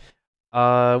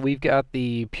 We've got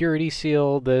the Purity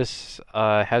Seal. This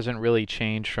hasn't really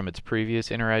changed from its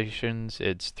previous iterations.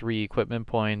 It's 3 equipment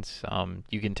points.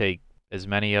 You can take as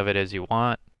many of it as you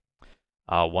want,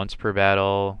 once per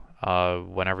battle,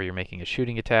 whenever you're making a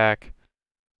shooting attack,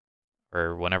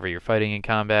 or whenever you're fighting in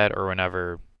combat, or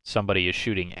whenever somebody is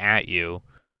shooting at you.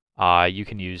 You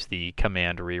can use the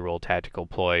command reroll tactical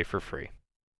ploy for free.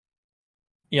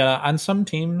 Yeah, on some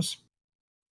teams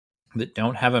that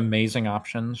don't have amazing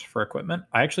options for equipment,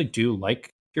 I actually do like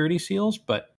Purity Seals,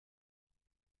 but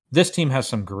this team has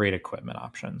some great equipment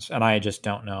options, and I just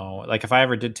don't know. Like, if I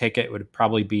ever did take it, it would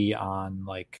probably be on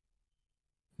like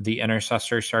the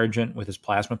Intercessor Sergeant with his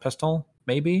plasma pistol,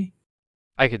 maybe.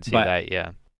 I could see But that,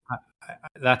 yeah.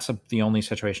 that's the only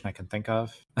situation I can think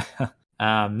of.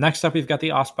 Next up, we've got the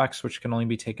Auspex, which can only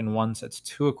be taken once. It's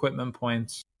 2 equipment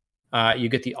points. You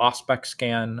get the Auspex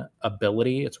scan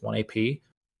ability. It's 1 AP.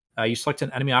 You select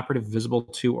an enemy operative visible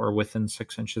to or within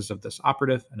 6 inches of this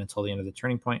operative, and until the end of the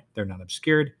turning point, they're not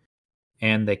obscured,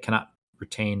 and they cannot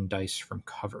retain dice from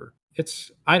cover.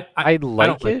 It's I I don't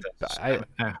like like it. this.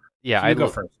 Yeah, You go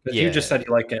first because you just yeah. said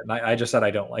you like it, and I just said I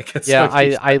don't like it. Yeah, So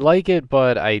you I like it,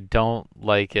 but I don't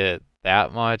like it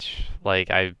that much.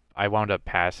 Like I wound up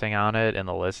passing on it in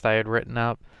the list I had written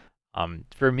up.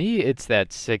 For me, it's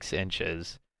that 6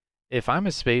 inches. If I'm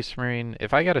a Space Marine,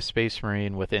 if I got a Space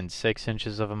Marine within 6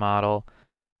 inches of a model,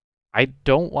 I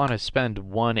don't want to spend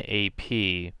 1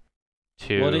 AP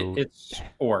well, to. it's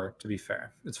or to be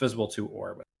fair, it's visible to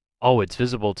or. But Oh, it's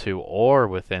visible to or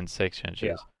within six yeah,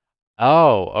 inches.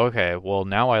 Oh, okay. Well,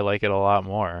 now I like it a lot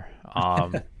more.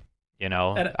 and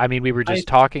I mean, we were I just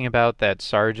talking about that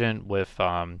sergeant with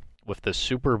the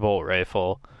Super Bolt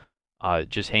rifle,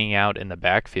 just hanging out in the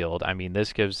backfield. I mean,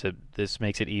 this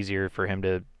makes it easier for him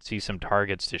to see some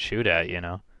targets to shoot at.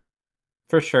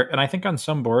 for sure, and I think on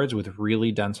some boards with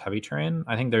really dense heavy terrain,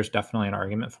 I think there's definitely an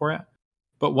argument for it.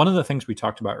 But one of the things we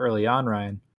talked about early on,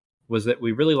 Ryan, was that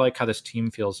we really like how this team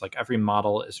feels like every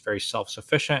model is very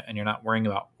self-sufficient and you're not worrying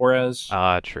about auras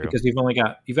True. because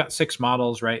you've got 6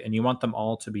 models, right? And you want them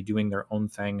all to be doing their own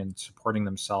thing and supporting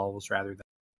themselves rather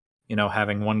than,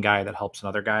 having one guy that helps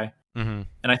another guy. Hmm.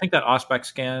 And I think that Auspex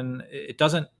scan, it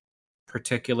doesn't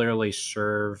particularly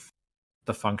serve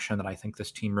the function that I think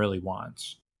this team really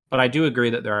wants. But I do agree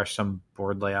that there are some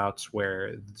board layouts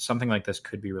where something like this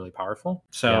could be really powerful.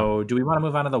 Yeah. So, do we want to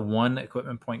move on to the 1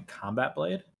 equipment point combat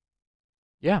blade?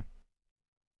 Yeah.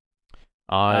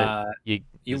 Uh, Uh, you,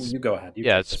 you go ahead. You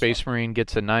yeah, take this one. Space Marine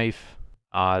gets a knife.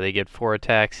 They get 4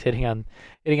 attacks, hitting on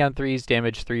threes,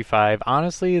 damage 3/5.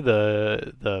 Honestly,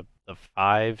 the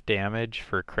 5 damage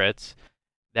for crits,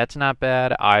 that's not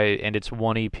bad. And it's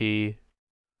 1 EP.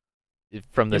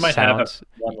 From You the might have sounds,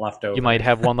 one left you over. might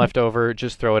have one left over.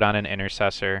 Just throw it on an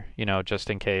intercessor, just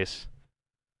in case.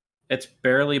 It's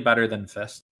barely better than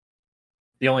Fist.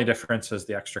 The only difference is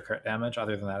the extra crit damage.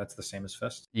 Other than that, it's the same as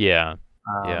Fist. Yeah,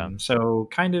 yeah. So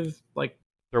kind of like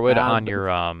Throw it bad, on but your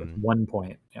it's 1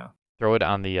 point. Yeah. throw it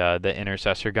on the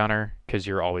intercessor gunner because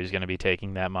you're always going to be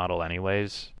taking that model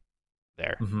anyways.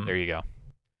 There you go.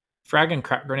 Frag and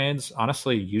crack grenades,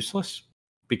 honestly, useless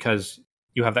because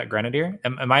you have that grenadier.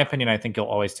 In my opinion, I think you'll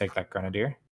always take that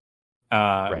grenadier,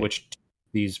 Right. which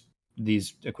these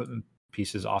these equipment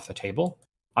pieces off the table.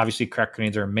 Obviously, crack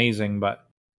grenades are amazing, but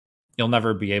you'll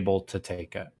never be able to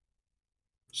take it.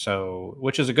 So,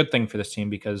 which is a good thing for this team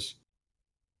because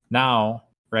now,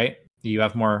 right, you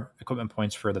have more equipment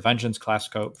points for the Vengeance class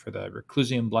scope, for the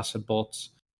Reclusium Blessed Bolts,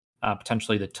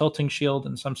 potentially the Tilting Shield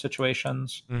in some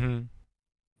situations. Mm-hmm.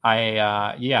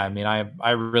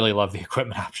 I really love the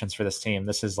equipment options for this team.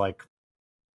 This is like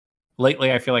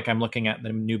lately, I feel like I'm looking at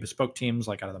the new bespoke teams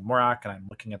like out of the Morak, and I'm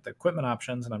looking at the equipment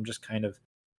options, and I'm just kind of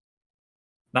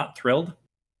not thrilled.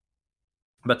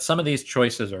 But some of these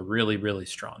choices are really, really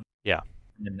strong. Yeah.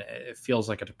 And it feels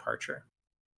like a departure,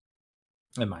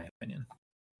 in my opinion.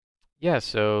 Yeah,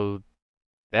 so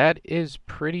that is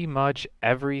pretty much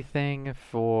everything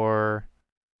for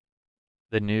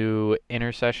the new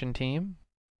Intercession team,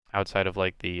 outside of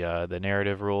like the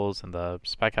narrative rules and the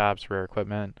Spec Ops rare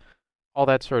equipment, all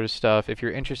that sort of stuff. If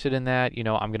you're interested in that,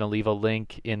 I'm gonna leave a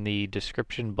link in the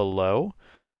description below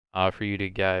for you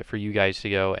guys to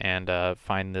go and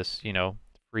find this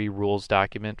free rules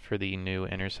document for the new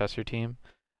Intercessor team.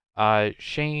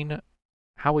 Shane,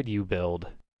 how would you build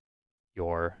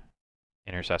your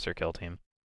Intercessor kill team?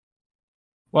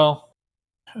 Well,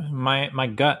 my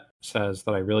gut says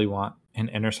that I really want an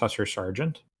Intercessor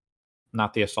Sergeant,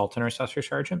 not the Assault Intercessor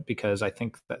Sergeant, because I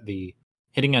think that the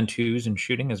hitting on twos and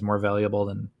shooting is more valuable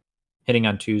than hitting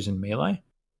on twos in melee.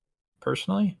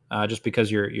 Personally, just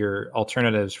because your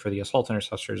alternatives for the Assault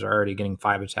Intercessors are already getting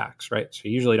 5 attacks, right? So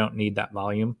you usually don't need that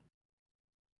volume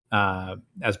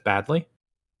as badly.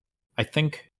 I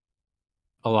think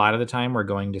a lot of the time we're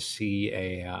going to see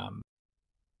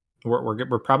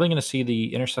we're probably going to see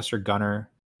the Intercessor Gunner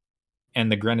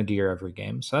and the Grenadier every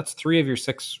game. So that's 3 of your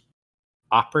 6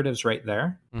 operatives right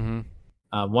there.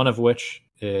 Mm-hmm. One of which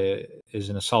is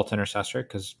an Assault Intercessor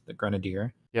because the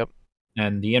Grenadier. Yep.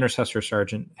 And the Intercessor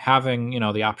Sergeant having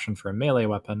the option for a melee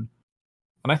weapon.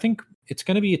 And I think it's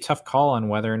going to be a tough call on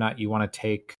whether or not you want to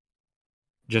take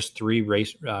just 3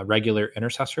 regular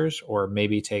intercessors, or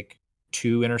maybe take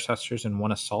 2 intercessors and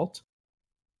 1 assault.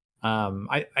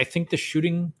 I think the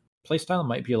shooting playstyle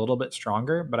might be a little bit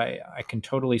stronger, but I can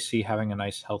totally see having a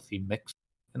nice healthy mix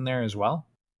in there as well.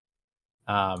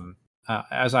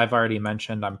 As I've already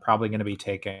mentioned, I'm probably going to be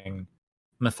taking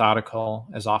methodical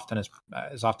as often as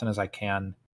I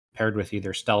can, paired with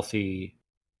either stealthy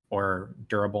or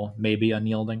durable, maybe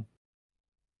unyielding.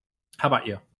 How about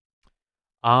you?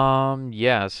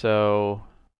 Yeah, so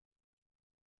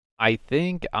I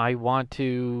think I want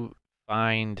to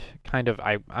find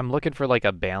I'm looking for like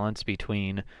a balance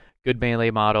between good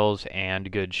melee models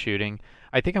and good shooting.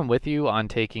 I think I'm with you on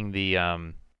taking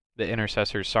the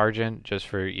Intercessor Sergeant just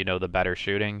for, the better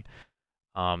shooting.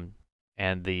 And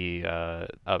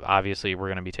obviously we're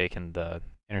going to be taking the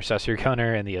Intercessor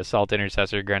Gunner and the Assault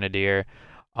Intercessor Grenadier.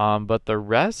 But the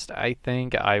rest, I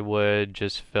think I would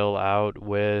just fill out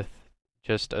with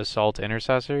just Assault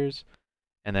Intercessors.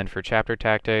 And then for chapter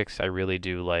tactics, I really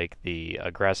do like the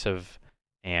aggressive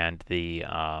and the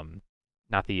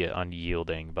not the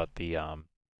unyielding, but the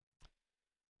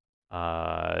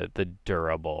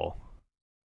durable.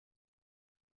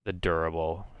 The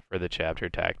durable for the chapter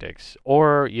tactics.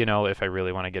 Or, if I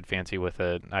really want to get fancy with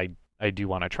it, I do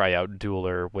want to try out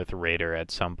Dueler with Raider at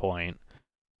some point,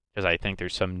 because I think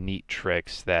there's some neat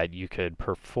tricks that you could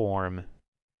perform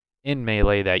in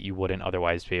melee that you wouldn't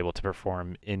otherwise be able to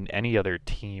perform in any other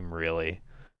team, really.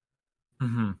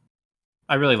 Mm-hmm.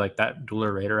 I really like that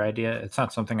Dueler Raider idea. It's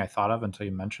not something I thought of until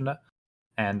you mentioned it.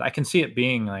 And I can see it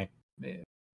being like,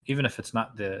 even if it's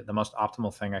not the most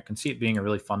optimal thing, I can see it being a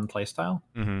really fun playstyle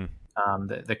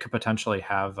that could potentially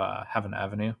have an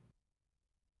avenue.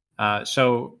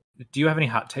 So do you have any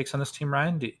hot takes on this team,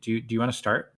 Ryan? Do you want to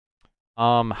start?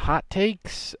 Hot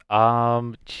takes?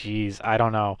 Geez, I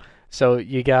don't know. So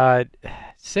you got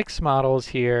 6 models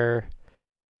here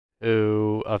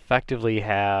who effectively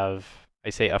have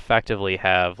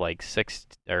like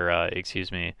 16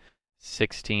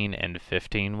 and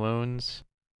 15 wounds.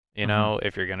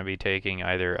 If you're going to be taking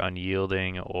either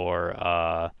unyielding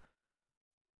or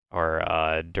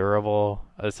durable,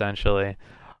 essentially.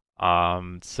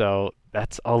 So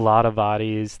that's a lot of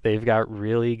bodies. They've got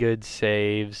really good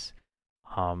saves.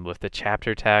 With the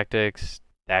chapter tactics,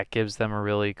 that gives them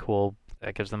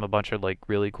a bunch of like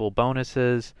really cool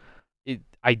bonuses.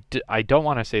 I don't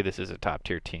want to say this is a top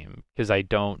tier team because I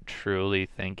don't truly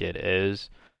think it is.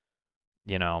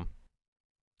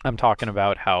 I'm talking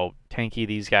about how tanky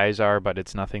these guys are, but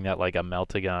it's nothing that like a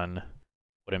Meltagun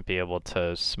wouldn't be able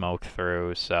to smoke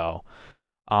through. So,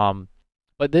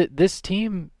 but this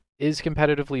team is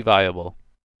competitively viable.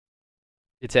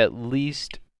 It's at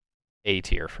least A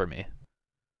tier for me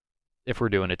if we're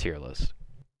doing a tier list.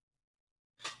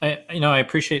 I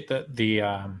appreciate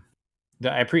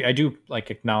I do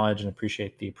like acknowledge and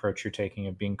appreciate the approach you're taking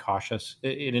of being cautious.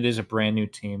 It is a brand new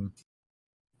team.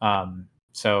 On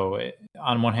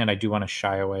one hand, I do want to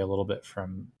shy away a little bit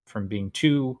from being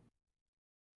too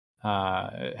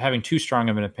having too strong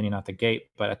of an opinion at the gate,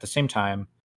 but at the same time,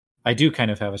 I do kind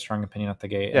of have a strong opinion at the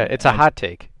gate, Yeah, it's and a hot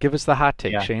take. Give us the hot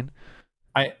take, yeah, Shane.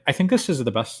 I think this is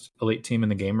the best elite team in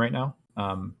the game right now,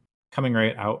 coming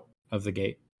right out of the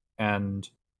gate, and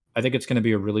I think it's going to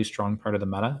be a really strong part of the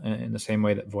meta in the same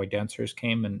way that Void Dancers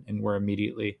came and were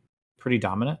immediately pretty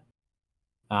dominant.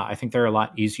 I think they're a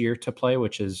lot easier to play,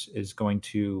 which is going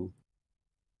to,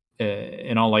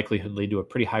 in all likelihood, lead to a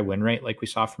pretty high win rate, like we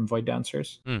saw from Void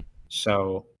Dancers. Mm.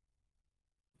 So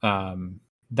um,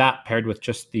 that paired with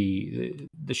just the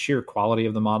sheer quality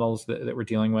of the models that we're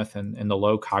dealing with, and the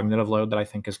low cognitive load that I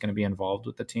think is going to be involved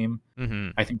with the team, Mm-hmm.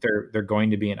 I think they're going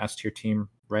to be an S tier team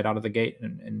right out of the gate,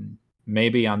 and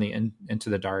maybe on the into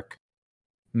the dark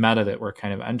meta that we're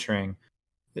kind of entering.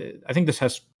 I think this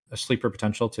has a sleeper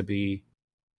potential to be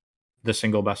the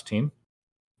single best team,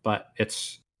 but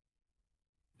it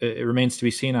remains to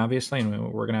be seen, obviously,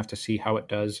 and we're going to have to see how it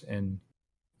does in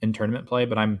tournament play.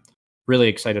 But I'm really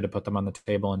excited to put them on the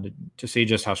table and to see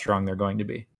just how strong they're going to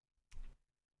be.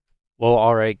 Well,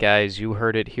 all right, guys, you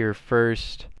heard it here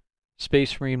first.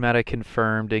 Space Marine meta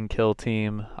confirmed in Kill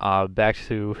Team. Back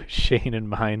to Shane and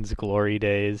mine's glory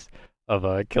days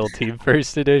of Kill Team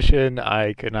First Edition.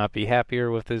 I could not be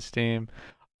happier with this team.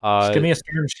 Just give me a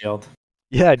storm shield.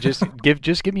 Yeah, just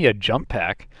give me a jump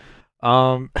pack.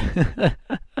 Yeah.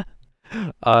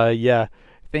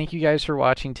 Thank you guys for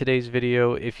watching today's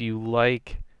video. If you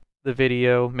like the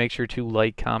video, make sure to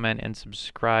like, comment, and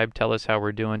subscribe. Tell us how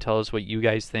we're doing. Tell us what you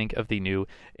guys think of the new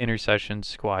Intercession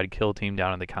Squad Kill Team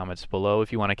down in the comments below.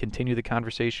 If you want to continue the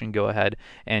conversation, go ahead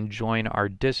and join our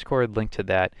Discord. Link to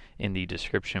that in the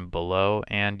description below.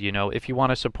 And, if you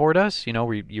want to support us,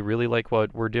 you really like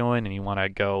what we're doing and you want to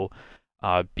go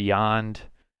beyond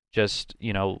just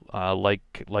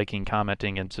liking,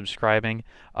 commenting, and subscribing,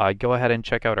 go ahead and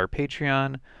check out our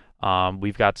Patreon.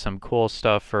 We've got some cool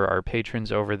stuff for our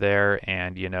patrons over there,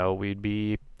 and we'd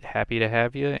be happy to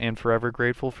have you and forever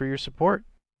grateful for your support.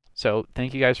 So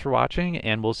thank you guys for watching,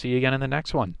 and we'll see you again in the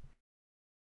next one.